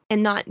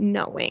and not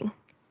knowing.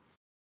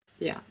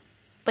 Yeah.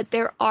 But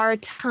there are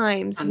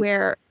times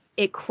where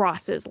it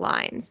crosses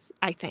lines,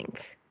 I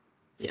think.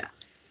 Yeah.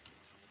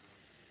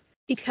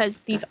 Because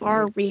these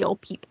are real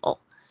people.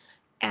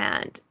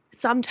 And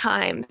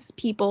sometimes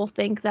people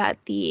think that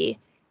the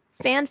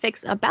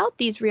fanfics about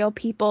these real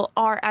people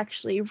are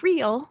actually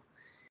real,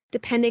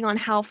 depending on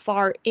how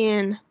far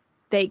in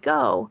they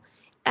go.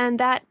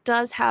 And that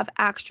does have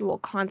actual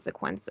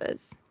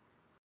consequences.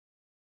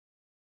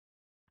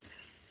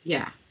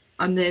 Yeah.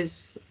 And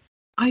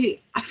I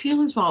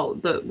feel as well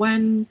that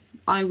when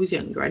I was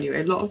younger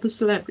anyway, a lot of the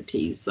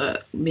celebrities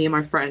that me and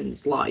my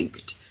friends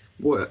liked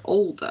were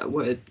older,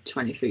 were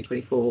 23,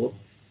 24,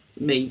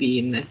 maybe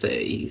in their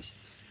 30s,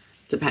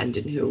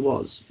 depending who it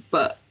was.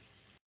 But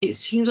it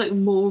seems like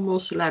more and more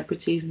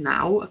celebrities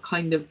now are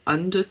kind of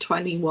under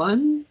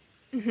 21.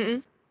 Mm-hmm.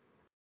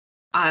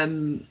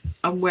 And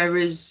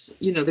whereas,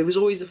 there was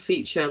always a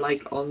feature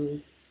like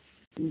on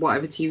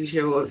whatever TV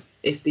show, or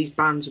if these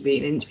bands were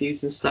being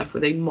interviewed and stuff,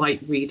 where they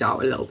might read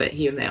out a little bit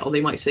here and there, or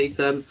they might say to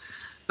them,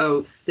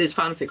 oh, there's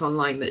fanfic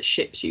online that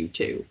ships you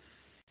two.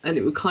 And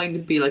it would kind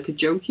of be like a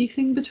jokey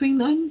thing between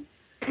them.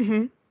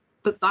 Mm-hmm.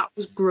 But that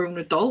was grown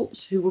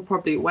adults who were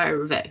probably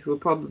aware of it, who were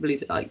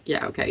probably like,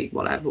 yeah, okay,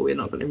 whatever, we're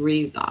not going to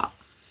read that.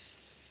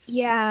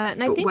 Yeah,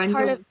 and I think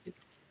part of...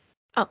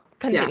 Oh,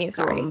 continue,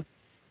 sorry.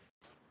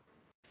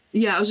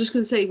 Yeah, I was just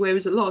going to say,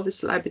 whereas a lot of the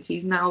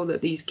celebrities now that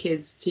these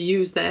kids, to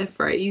use their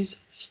phrase,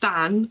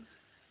 stan,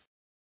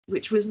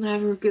 which was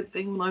never a good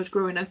thing when I was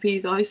growing up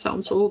either. I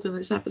sound so old in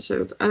this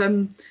episode.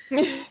 We're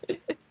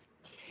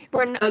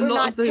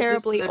not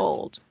terribly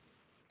old,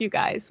 you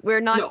guys.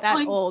 We're not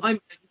that old. I'm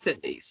in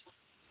 30s.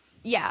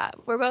 Yeah,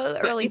 we're both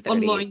early 30s.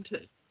 Online too.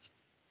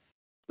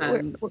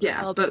 We're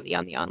elderly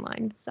on the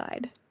online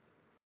side.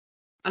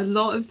 A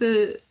lot of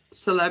the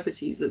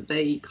celebrities that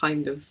they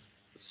kind of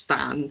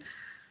stan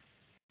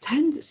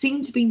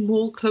seem to be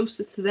more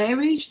closer to their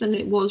age than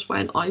it was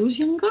when I was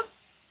younger.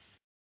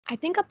 I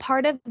think a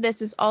part of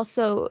this is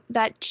also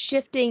that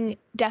shifting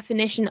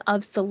definition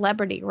of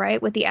celebrity, right?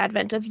 With the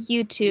advent of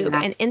YouTube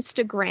and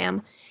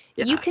Instagram,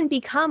 you can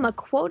become a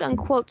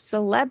quote-unquote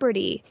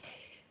celebrity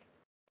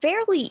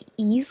fairly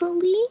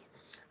easily,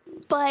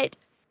 but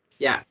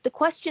the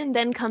question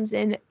then comes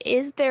in,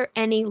 is there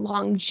any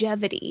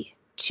longevity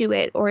to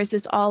it, or is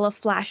this all a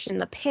flash in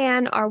the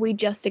pan? Are we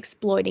just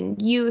exploiting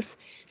youth?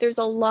 There's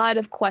a lot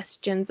of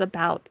questions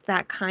about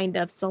that kind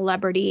of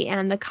celebrity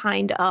and the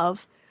kind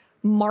of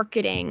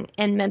marketing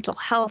and mental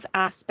health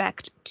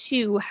aspect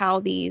to how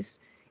these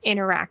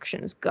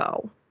interactions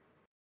go.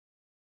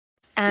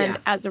 And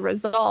as a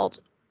result,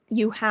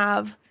 you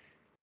have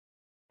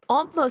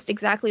almost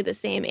exactly the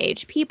same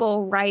age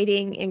people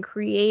writing and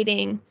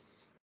creating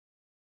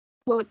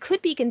what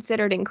could be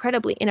considered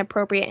incredibly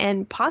inappropriate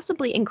and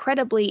possibly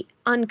incredibly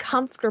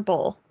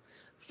uncomfortable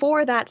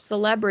for that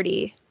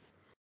celebrity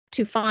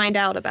to find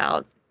out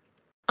about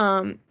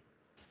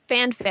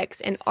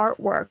fanfics and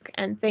artwork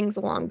and things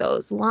along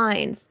those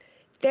lines.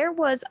 There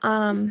was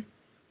an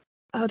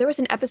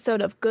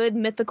episode of Good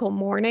Mythical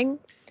Morning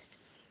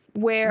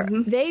where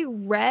they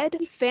read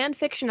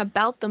fanfiction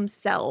about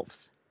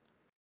themselves.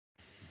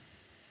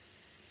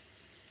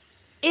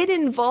 It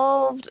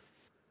involved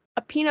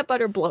a peanut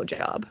butter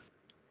blowjob.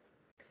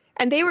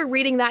 And they were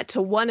reading that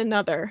to one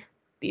another,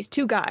 these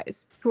two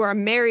guys who are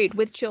married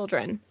with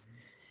children.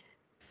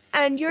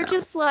 And you're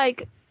just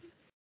like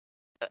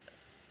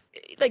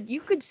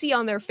you could see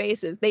on their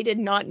faces, they did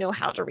not know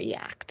how to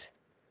react.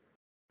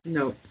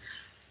 No.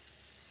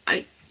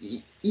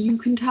 You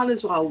can tell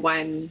as well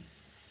when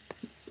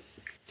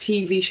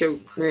TV show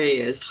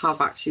creators have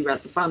actually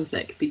read the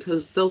fanfic,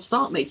 because they'll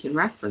start making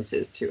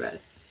references to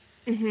it.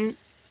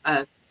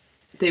 Mm-hmm.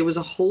 There was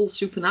a whole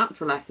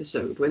Supernatural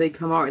episode where they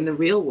come out in the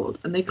real world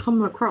and they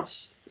come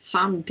across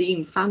Sam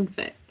Dean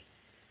fanfic.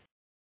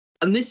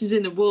 And this is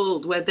in a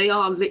world where they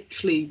are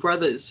literally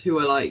brothers who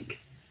are like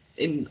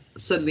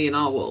suddenly in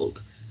our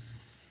world.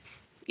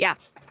 Yeah.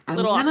 And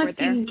little then awkward I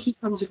think there. he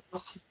comes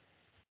across.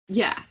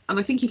 Yeah, and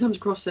I think he comes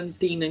across some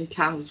Dean and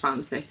Kaz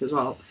fanfic as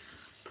well,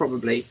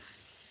 probably.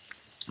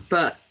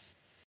 But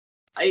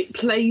it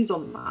plays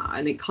on that,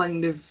 and it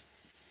kind of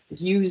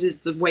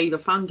uses the way the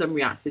fandom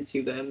reacted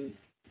to them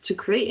to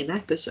create an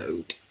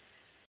episode.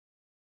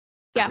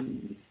 Yeah.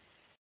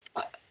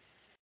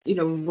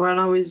 When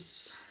I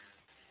was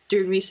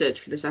doing research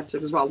for this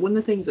episode as well, one of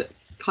the things that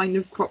kind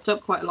of cropped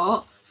up quite a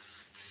lot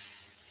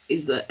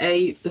is that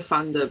the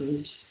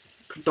fandom's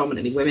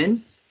predominantly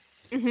women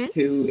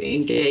who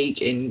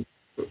engage in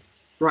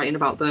writing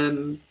about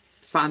them,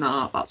 fan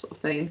art, that sort of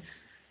thing,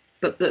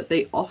 but that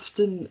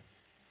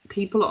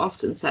people are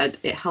often said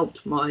it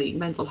helped my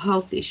mental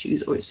health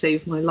issues or it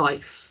saved my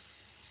life.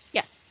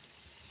 Yes.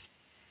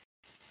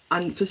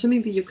 And for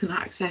something that you can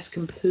access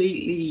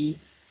completely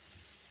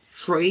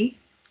free,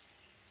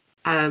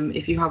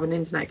 if you have an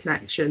internet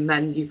connection,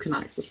 then you can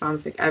access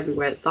fanfic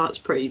everywhere. That's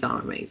pretty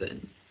damn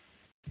amazing.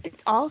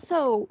 It's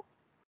also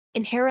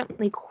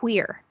inherently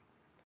queer.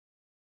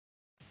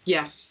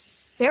 Yes.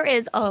 There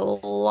is a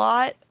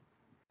lot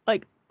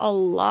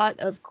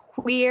of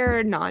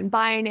queer,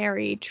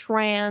 non-binary,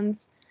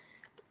 trans,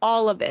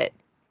 all of it,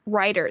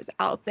 writers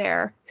out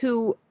there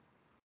who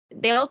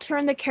they'll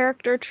turn the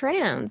character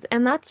trans,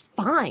 and that's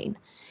fine.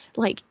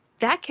 Like,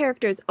 that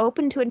character is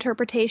open to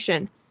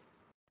interpretation.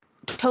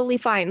 Totally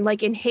fine.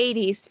 Like in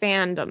Hades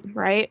fandom,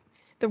 right?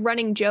 The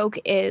running joke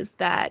is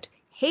that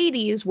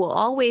Hades will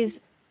always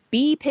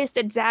be pissed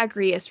at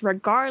Zagreus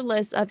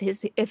regardless of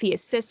if he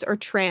is cis or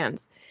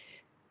trans.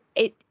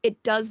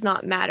 It does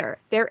not matter.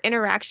 Their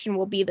interaction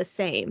will be the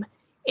same.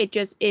 It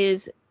just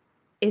is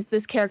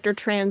this character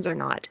trans or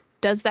not?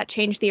 Does that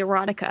change the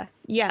erotica?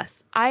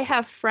 Yes. I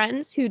have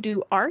friends who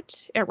do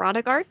art,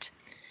 erotic art,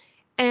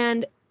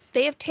 and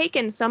they have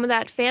taken some of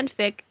that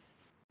fanfic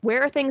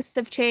where things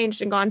have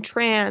changed and gone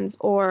trans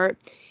or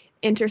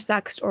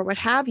intersexed or what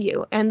have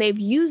you, and they've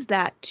used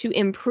that to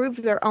improve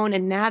their own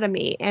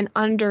anatomy and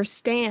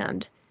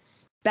understand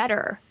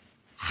better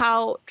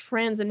how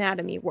trans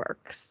anatomy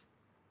works.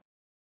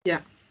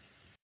 Yeah.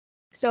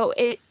 So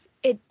it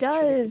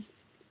does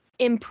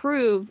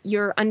improve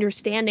your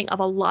understanding of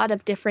a lot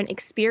of different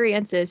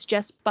experiences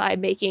just by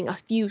making a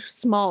few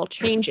small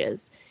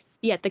changes,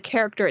 yet the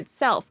character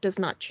itself does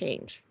not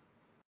change.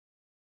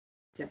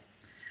 Yeah.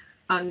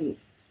 And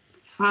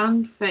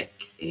fanfic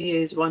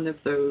is one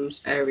of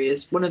those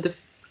areas, one of the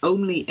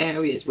only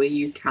areas where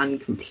you can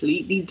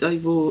completely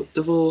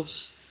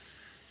divorce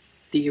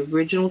the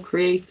original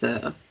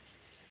creator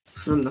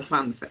from the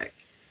fanfic.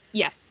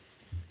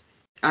 Yes.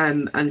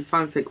 And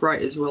fanfic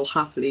writers will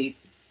happily,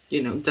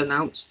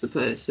 denounce the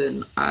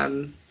person.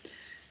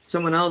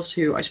 Someone else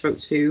who I spoke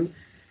to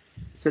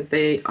said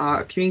they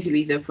are a community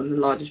leader for one of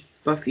the largest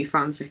Buffy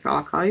fanfic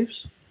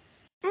archives,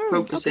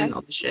 focusing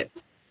on the ship,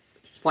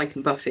 Spike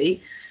and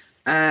Buffy.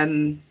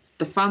 The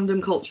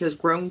fandom culture has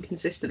grown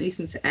consistently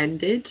since it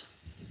ended.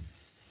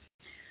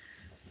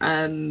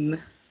 They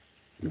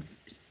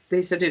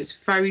said it was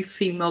a very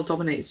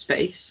female-dominated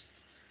space,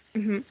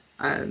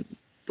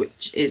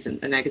 which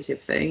isn't a negative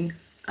thing.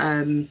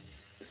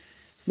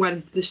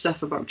 When the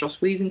stuff about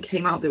Joss Whedon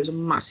came out, there was a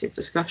massive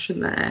discussion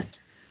there,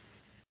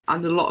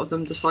 and a lot of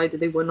them decided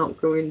they were not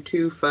going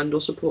to fund or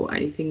support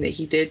anything that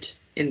he did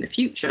in the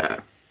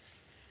future.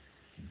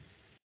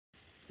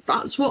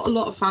 That's what a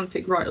lot of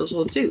fanfic writers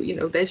will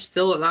do. They're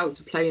still allowed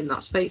to play in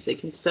that space. They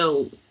can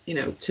still,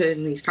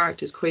 turn these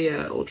characters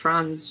queer or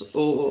trans,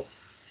 or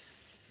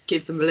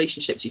give them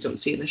relationships you don't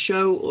see in the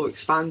show, or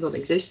expand on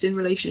existing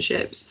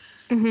relationships.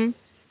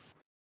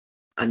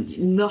 And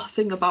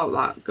nothing about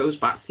that goes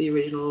back to the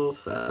original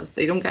author.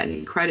 They don't get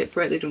any credit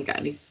for it. They don't get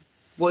any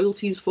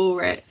royalties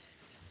for it.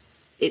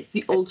 It's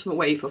the ultimate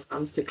way for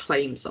fans to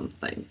claim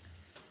something.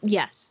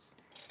 Yes.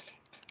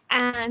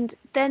 And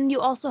then you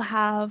also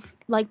have,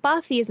 like,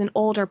 Buffy is an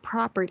older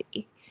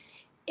property.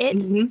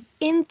 It,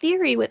 in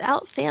theory,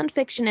 without fan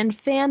fiction and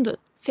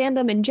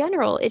fandom in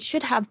general, it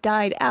should have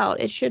died out.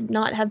 It should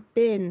not have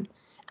been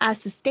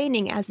as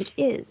sustaining as it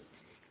is.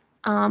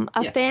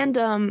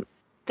 Fandom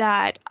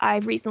that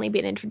I've recently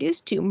been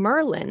introduced to,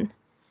 Merlin,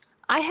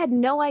 I had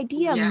no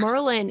idea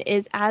Merlin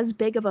is as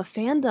big of a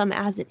fandom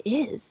as it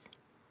is.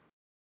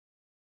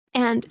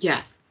 And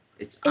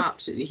it's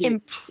absolutely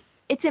huge.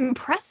 It's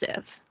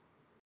impressive.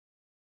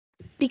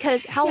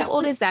 Because how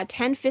old is that?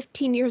 10,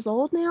 15 years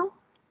old now?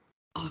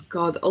 oh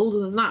God, older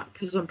than that,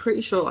 because I'm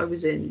pretty sure I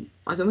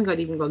don't think I'd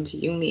even gone to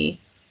uni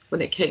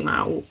when it came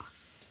out.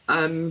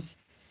 And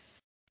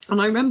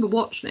I remember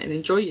watching it and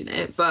enjoying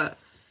it, but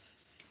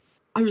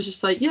I was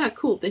just like, yeah,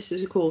 cool, this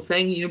is a cool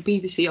thing. You know,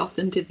 BBC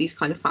often did these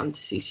kind of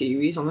fantasy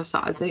series on a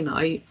Saturday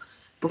night.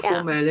 Before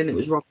Yeah. Merlin, it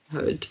was Robin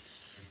Hood.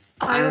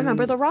 I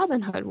remember the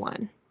Robin Hood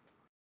one.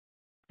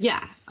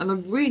 Yeah, and I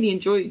really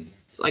enjoyed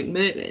like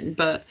Merlin,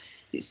 but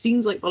it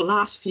seems like the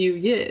last few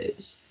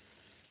years,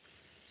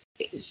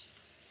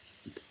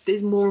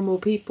 there's more and more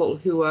people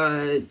who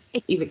are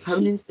either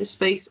coming into this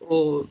space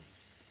or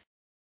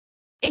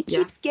it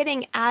keeps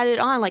getting added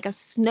on like a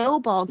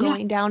snowball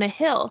going down a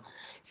hill.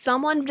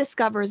 Someone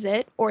discovers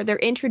it, or they're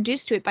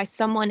introduced to it by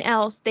someone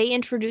else. They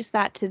introduce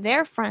that to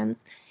their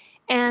friends.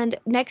 And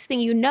next thing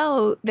you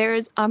know,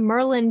 there's a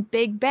Merlin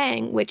Big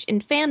Bang, which in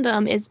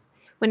fandom is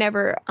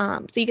whenever,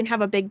 so you can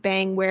have a Big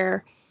Bang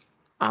where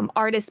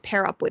artists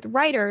pair up with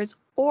writers,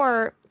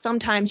 or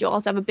sometimes you'll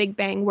also have a Big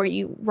Bang where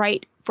you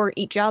write for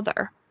each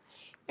other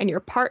and you're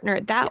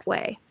partnered that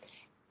way.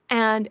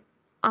 And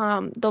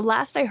the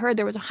last I heard,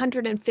 there was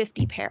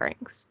 150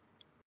 pairings.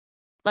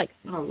 Like,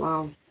 oh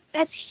wow,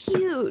 that's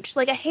huge.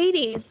 Like a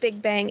Hades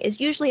Big Bang is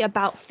usually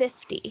about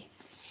 50.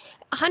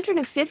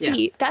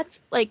 150,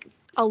 that's like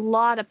a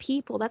lot of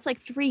people. That's like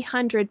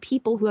 300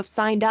 people who have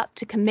signed up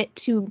to commit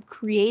to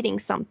creating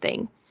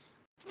something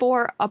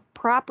for a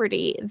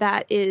property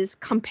that is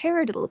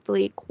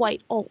comparatively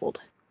quite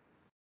old.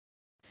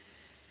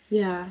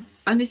 Yeah,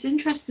 and it's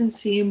interesting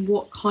seeing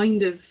what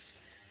kind of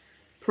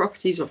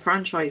properties or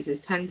franchises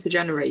tend to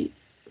generate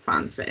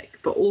fanfic,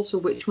 but also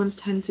which ones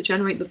tend to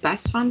generate the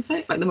best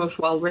fanfic, like the most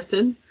well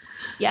written.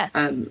 Yes.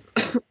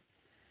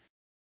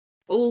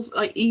 All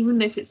like,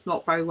 even if it's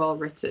not very well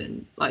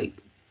written, like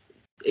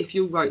if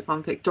you write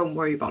fanfic, don't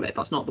worry about it.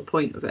 That's not the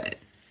point of it.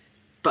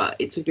 But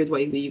it's a good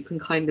way that you can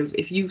kind of,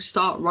 if you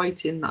start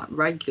writing that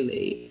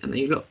regularly and then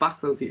you look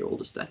back over your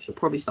older stuff, you'll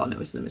probably start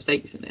noticing the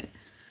mistakes in it.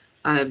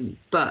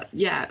 But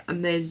yeah,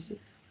 and there's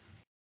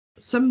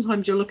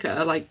sometimes you'll look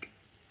at like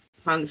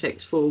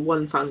fanfics for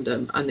one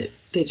fandom and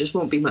there just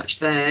won't be much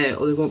there,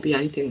 or there won't be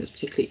anything that's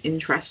particularly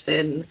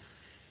interesting.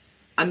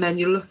 And then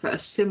you look at a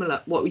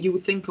similar, what you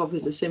would think of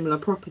as a similar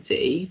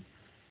property,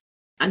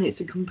 and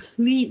it's a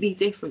completely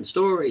different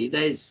story.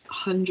 There's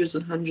hundreds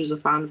and hundreds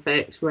of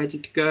fanfics ready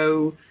to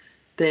go.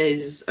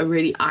 There's a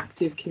really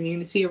active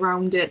community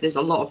around it. There's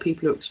a lot of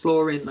people who are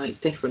exploring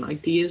like different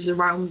ideas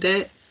around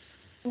it.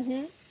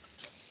 Mm-hmm.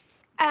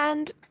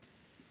 And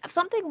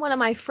something one of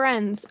my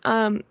friends,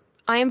 I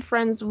am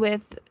friends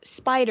with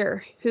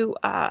Spider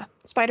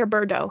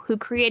Birdo, who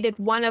created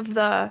one of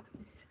the,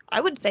 I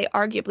would say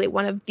arguably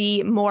one of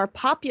the more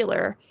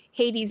popular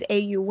Hades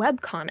AU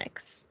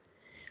webcomics,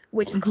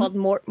 which is called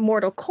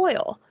Mortal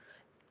Coil.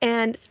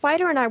 And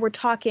Spider and I were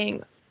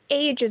talking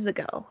ages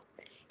ago,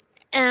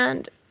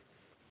 and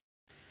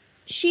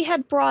she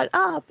had brought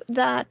up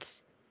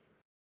that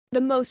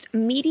the most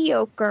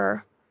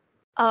mediocre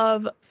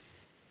of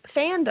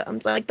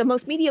fandoms, like the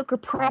most mediocre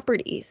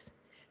properties,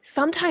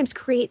 sometimes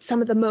create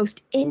some of the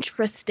most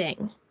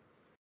interesting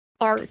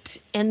art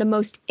and the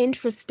most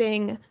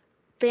interesting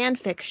fan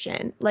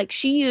fiction. Like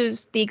she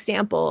used the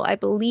example, I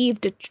believe,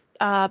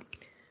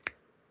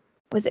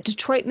 was it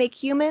Detroit Make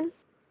Human?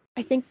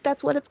 I think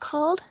that's what it's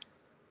called.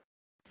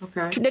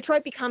 Okay.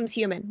 Detroit Becomes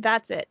Human.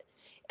 That's it.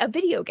 A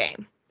video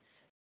game.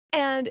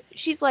 And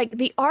she's like,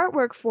 the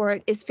artwork for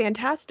it is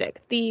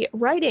fantastic. The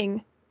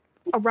writing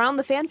around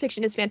the fan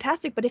fiction is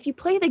fantastic, but if you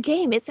play the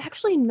game, it's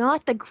actually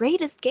not the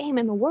greatest game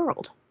in the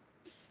world.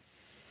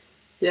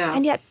 Yeah.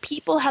 And yet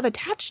people have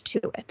attached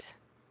to it.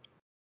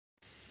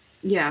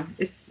 Yeah,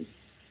 it's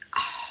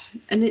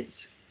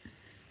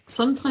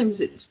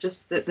sometimes it's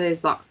just that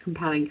there's that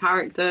compelling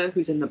character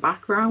who's in the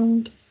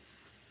background.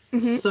 Mm-hmm.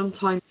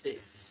 Sometimes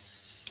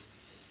it's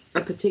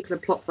a particular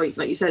plot point,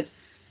 like you said.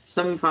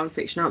 Some fan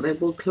fiction out there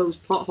will close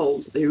plot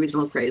holes that the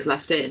original creators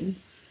left in.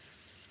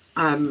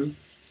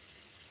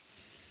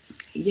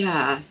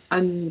 Yeah,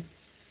 and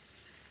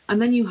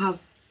then you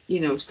have,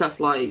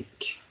 stuff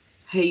like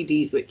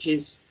Hades, which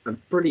is a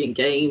brilliant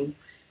game,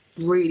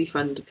 really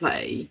fun to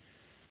play,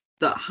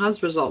 that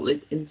has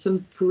resulted in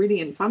some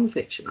brilliant fan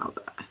fiction out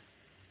there.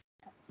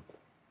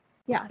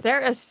 Yeah,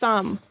 there is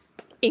some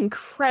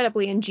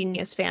incredibly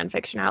ingenious fan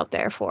fiction out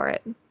there for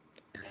it.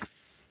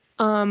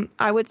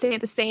 I would say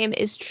the same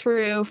is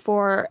true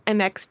for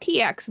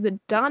MXTX, the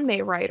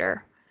Danmei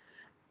writer.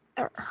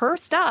 Her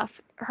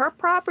stuff, her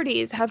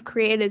properties have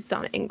created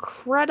some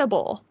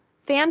incredible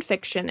fan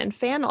fiction and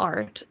fan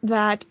art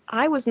that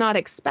I was not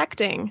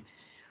expecting,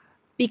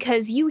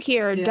 because you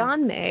hear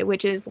Danmei,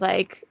 which is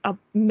like a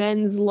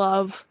men's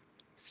love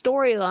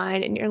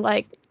storyline, and you're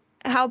like,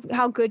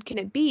 how good can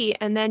it be?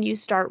 And then you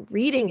start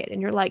reading it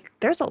and you're like,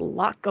 there's a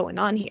lot going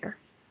on here.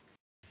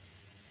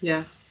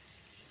 Yeah.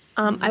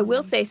 I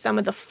will say some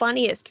of the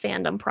funniest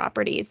fandom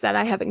properties that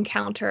I have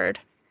encountered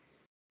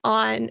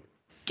on,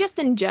 just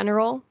in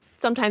general,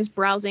 sometimes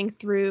browsing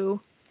through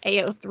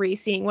AO3,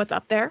 seeing what's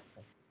up there.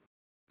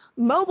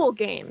 Mobile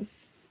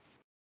games.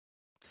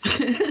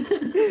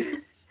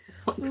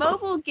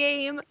 mobile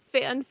game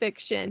fan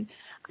fiction.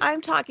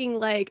 I'm talking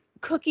like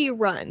Cookie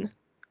Run,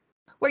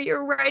 where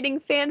you're writing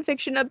fan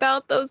fiction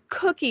about those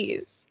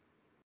cookies.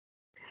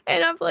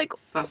 And I'm like,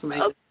 That's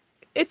amazing. oh,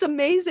 it's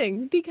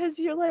amazing because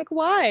you're like,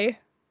 why?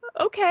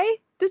 Okay,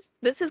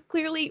 this has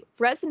clearly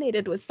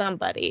resonated with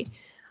somebody.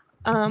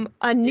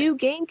 A new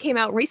game came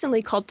out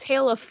recently called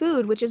Tale of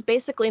Food, which is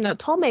basically an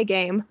otome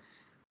game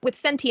with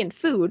sentient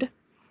food.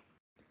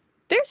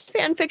 There's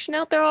fan fiction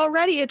out there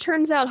already. It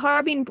turns out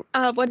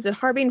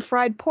Harbin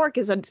fried pork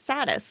is a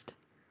sadist.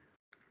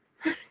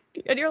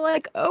 And you're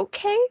like,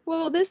 okay,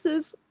 well, this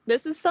is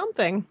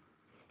something.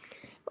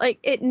 Like,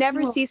 it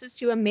never ceases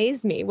to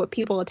amaze me what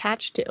people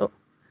attach to.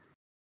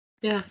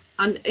 Yeah,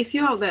 and if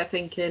you're out there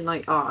thinking,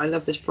 like, oh, I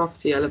love this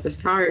property, I love this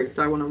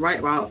character, I want to write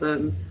about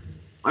them,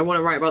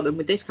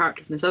 with this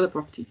character from this other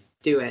property,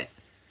 do it.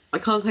 I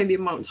can't tell you the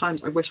amount of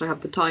times I wish I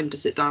had the time to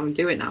sit down and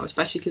do it now,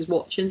 especially because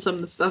watching some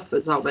of the stuff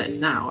that's out there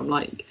now, I'm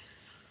like,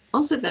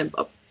 I'll sit there.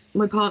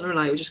 My partner and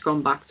I have just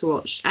gone back to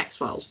watch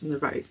X-Files from the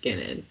very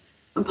beginning.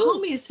 And part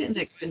of me is sitting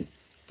there going,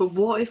 but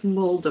what if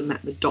Mulder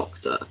met the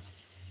Doctor?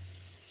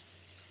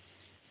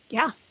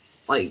 Yeah.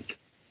 Like,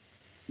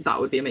 that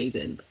would be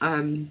amazing.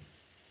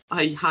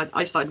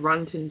 I started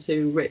ranting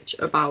to Rich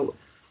about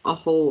a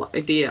whole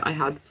idea I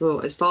had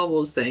for a Star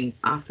Wars thing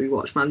after we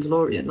watched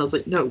Mandalorian. And I was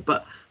like, no,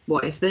 but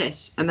what if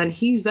this? And then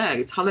he's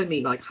there telling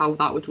me like how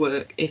that would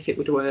work, if it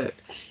would work.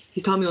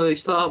 He's telling me all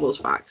these Star Wars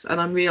facts, and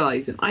I'm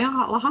realizing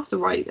I'll have to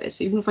write this,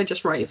 even if I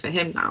just write it for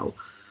him now.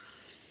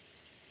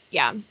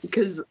 Yeah.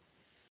 Because,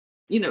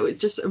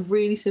 it's just a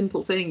really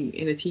simple thing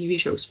in a TV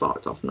show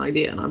sparked off an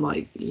idea, and I'm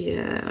like,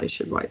 yeah, I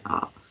should write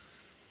that.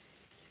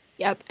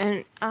 Yep,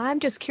 and I'm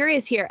just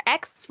curious here.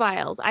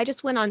 X-Files. I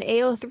just went on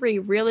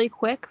AO3 really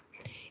quick.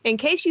 In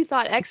case you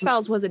thought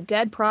X-Files was a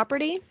dead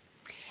property,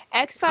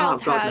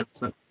 X-Files has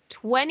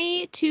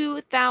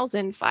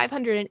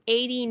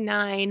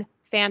 22,589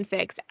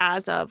 fanfics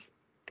as of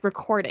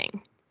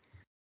recording.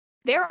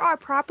 There are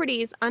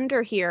properties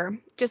under here,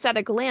 just at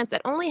a glance,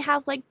 that only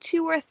have like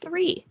 2 or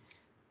 3.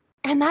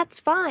 And that's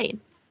fine.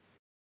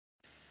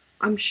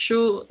 I'm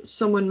sure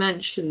someone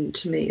mentioned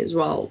to me as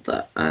well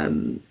that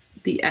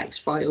the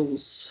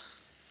X-Files,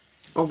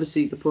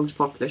 obviously the most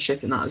popular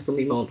ship in that is going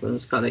to be Mulder and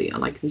Scully,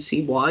 and I can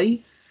see why,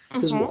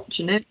 because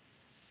watching it,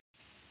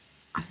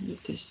 I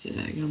noticed it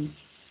again.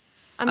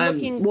 I'm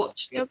looking.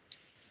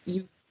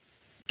 You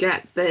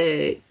get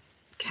the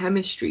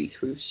chemistry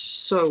through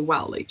so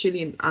well, like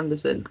Gillian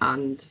Anderson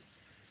and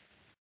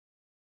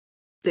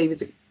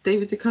David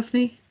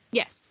Duchovny.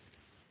 Yes.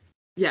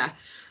 Yeah.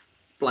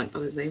 Blanked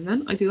on his name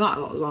then. I do that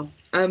a lot as well.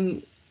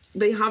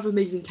 They have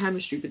amazing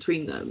chemistry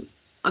between them.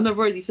 And I've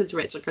already said to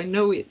Rich, like, I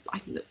know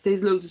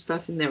there's loads of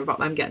stuff in there about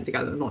them getting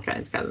together and not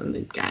getting together and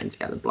then getting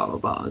together, blah, blah,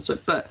 blah. So,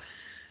 but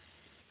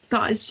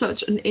that is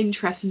such an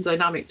interesting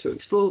dynamic to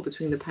explore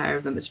between the pair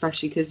of them,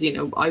 especially because,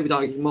 I would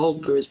argue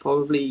Mulder is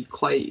probably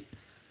quite,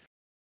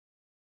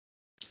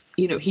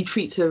 he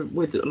treats her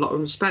with a lot of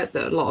respect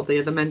that a lot of the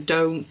other men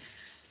don't.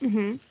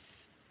 Mm-hmm.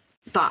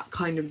 That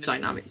kind of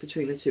dynamic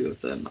between the two of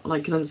them. And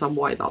I can understand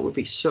why that would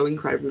be so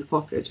incredibly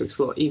popular to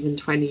explore even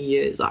 20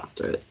 years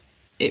after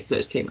it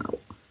first came out.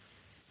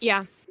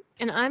 Yeah,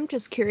 and I'm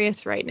just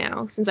curious right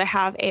now, since I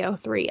have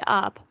AO3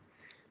 up,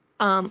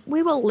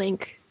 we will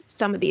link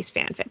some of these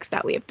fanfics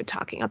that we have been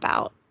talking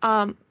about.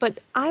 But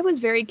I was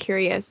very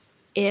curious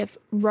if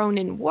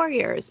Ronin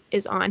Warriors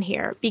is on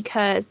here,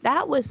 because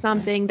that was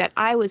something that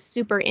I was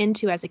super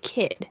into as a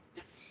kid.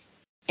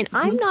 And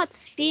I'm not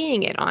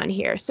seeing it on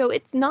here, so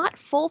it's not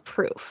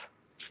foolproof.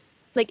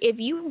 Like,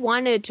 if you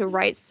wanted to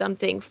write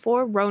something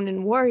for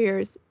Ronin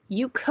Warriors,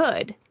 you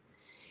could.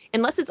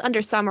 Unless it's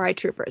under Samurai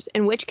Troopers,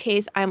 in which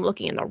case I'm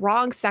looking in the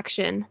wrong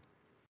section.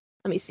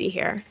 Let me see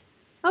here.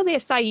 Oh, they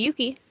have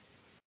Sayuki.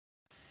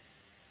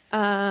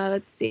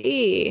 Let's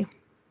see.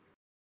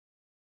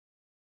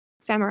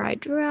 Samurai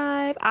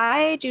Drive.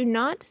 I do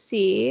not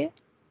see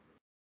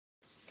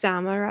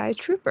Samurai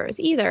Troopers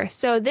either.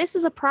 So this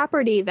is a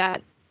property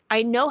that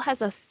I know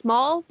has a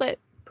small but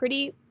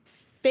pretty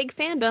big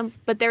fandom,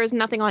 but there is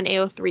nothing on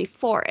AO3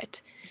 for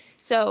it.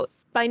 So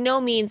by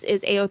no means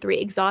is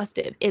AO3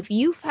 exhaustive. If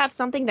you have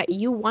something that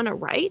you want to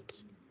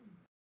write,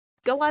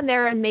 go on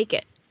there and make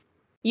it.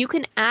 You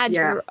can add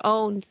your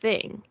own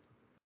thing.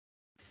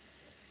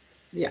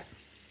 Yeah,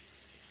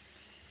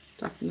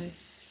 definitely.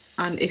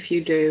 And if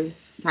you do,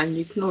 then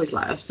you can always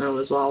let us know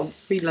as well.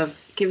 Give us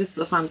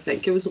the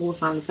fanfic. Give us all the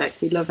fanfic.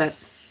 We love it.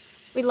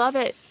 We love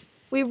it.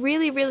 We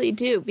really, really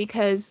do,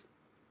 because,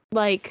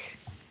 like,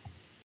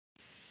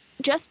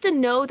 just to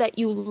know that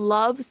you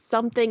love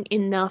something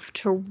enough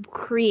to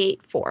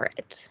create for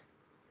it.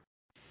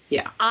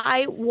 Yeah.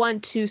 I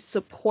want to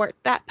support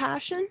that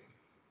passion.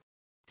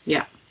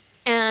 Yeah.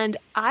 And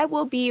I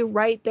will be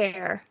right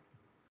there,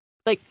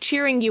 like,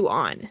 cheering you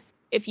on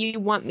if you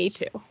want me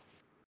to.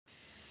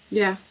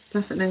 Yeah,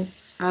 definitely.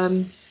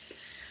 And,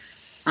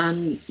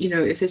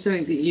 if there's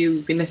something that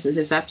you've been listening to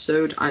this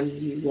episode and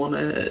you want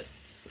to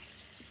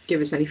give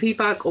us any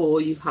feedback,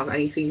 or you have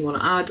anything you want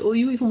to add, or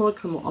you even want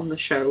to come on the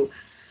show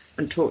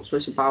and talk to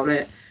us about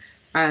it,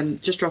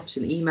 just drop us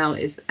an email.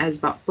 It's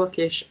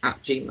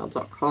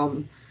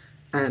esbatbookish@gmail.com.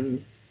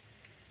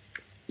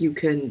 You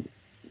can,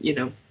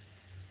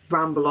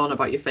 ramble on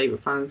about your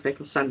favourite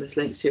fanfic, or send us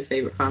links to your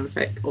favourite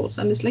fanfic, or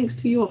send us links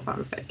to your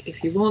fanfic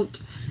if you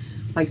want.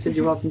 Like I said,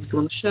 you're welcome to come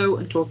on the show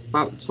and talk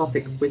about the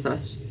topic with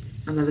us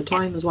another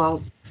time as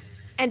well.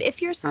 And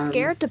if you're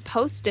scared to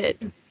post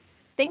it,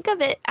 think of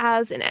it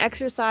as an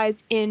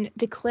exercise in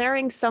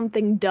declaring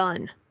something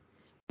done.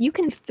 You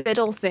can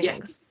fiddle things.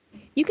 Yes.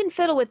 You can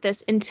fiddle with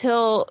this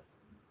until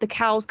the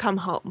cows come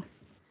home.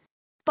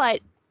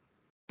 But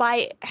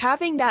by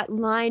having that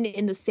line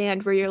in the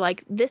sand where you're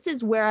like, this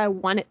is where I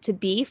want it to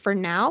be for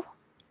now,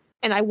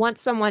 and I want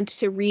someone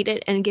to read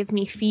it and give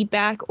me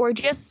feedback, or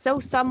just so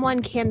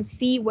someone can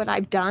see what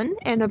I've done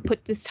and have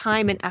put this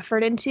time and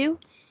effort into,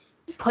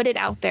 put it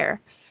out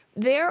there.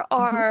 There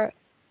are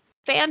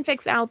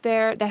fanfics out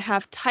there that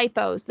have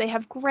typos, they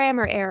have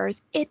grammar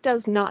errors. It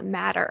does not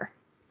matter.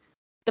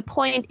 The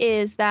point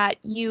is that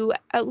you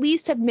at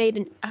least have made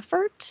an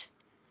effort.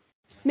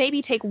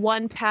 Maybe take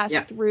one pass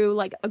through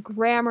like a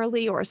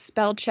Grammarly or a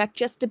spell check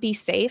just to be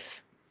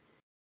safe,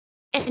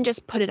 and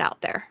just put it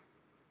out there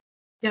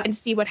and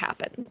see what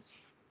happens.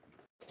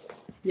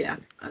 Yeah,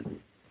 and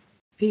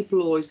people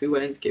will always be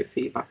willing to give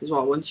feedback as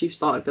well. Once you've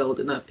started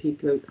building up,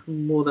 people are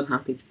more than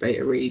happy to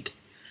beta read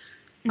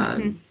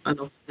and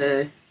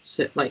offer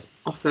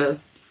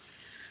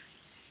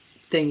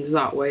things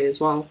that way as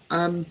well.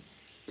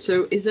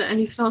 So is there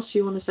anything else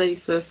you want to say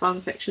for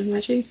fanfiction,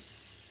 Reggie?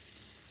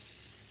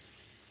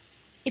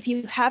 If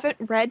you haven't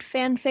read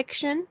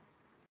fanfiction,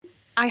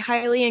 I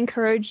highly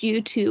encourage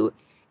you to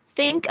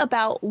think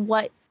about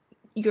what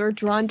you're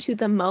drawn to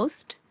the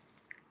most.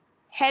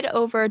 Head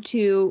over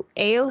to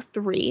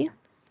AO3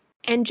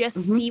 and just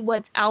see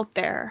what's out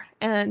there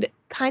and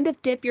kind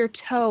of dip your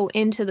toe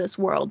into this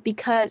world,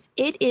 because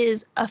it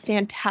is a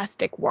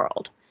fantastic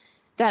world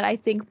that I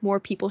think more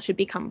people should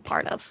become a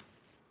part of.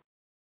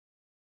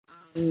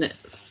 And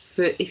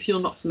if you're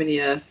not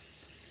familiar,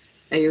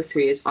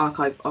 AO3 is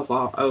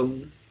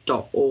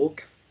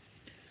archiveofourown.org.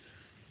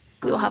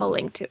 We'll have a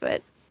link to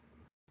it.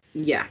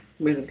 Yeah,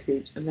 we'll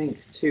include a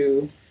link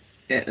to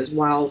it as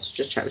well, so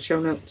just check the show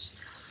notes.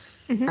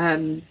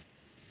 Other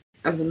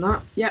than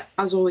that,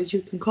 as always,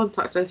 you can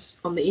contact us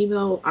on the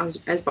email as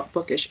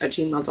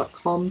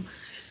esbatbookish@gmail.com.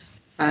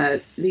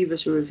 Leave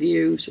us a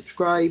review,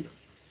 subscribe.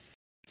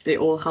 It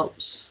all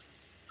helps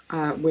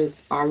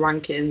with our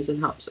rankings and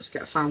helps us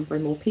get found by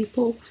more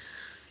people.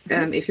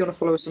 If you want to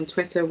follow us on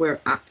Twitter, we're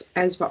at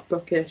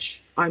esbatbookish.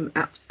 I'm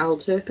at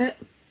lturpit.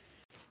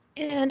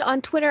 And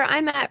on Twitter,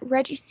 I'm at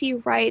Reggie C.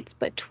 Writes,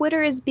 but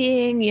Twitter is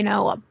being,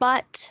 a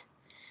butt.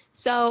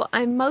 So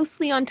I'm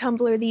mostly on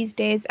Tumblr these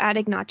days at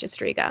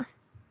Ignatiustriga,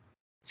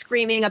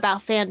 screaming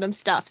about fandom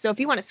stuff. So if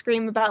you want to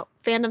scream about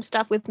fandom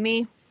stuff with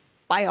me,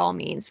 by all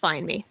means,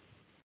 find me.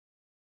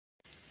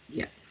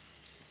 Yeah.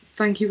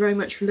 Thank you very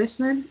much for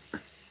listening.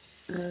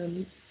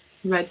 This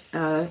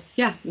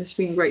has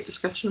been a great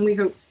discussion. We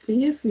hope to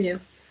hear from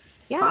you.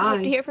 Yeah, I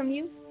hope to hear from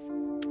you.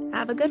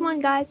 Have a good one,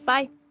 guys.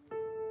 Bye.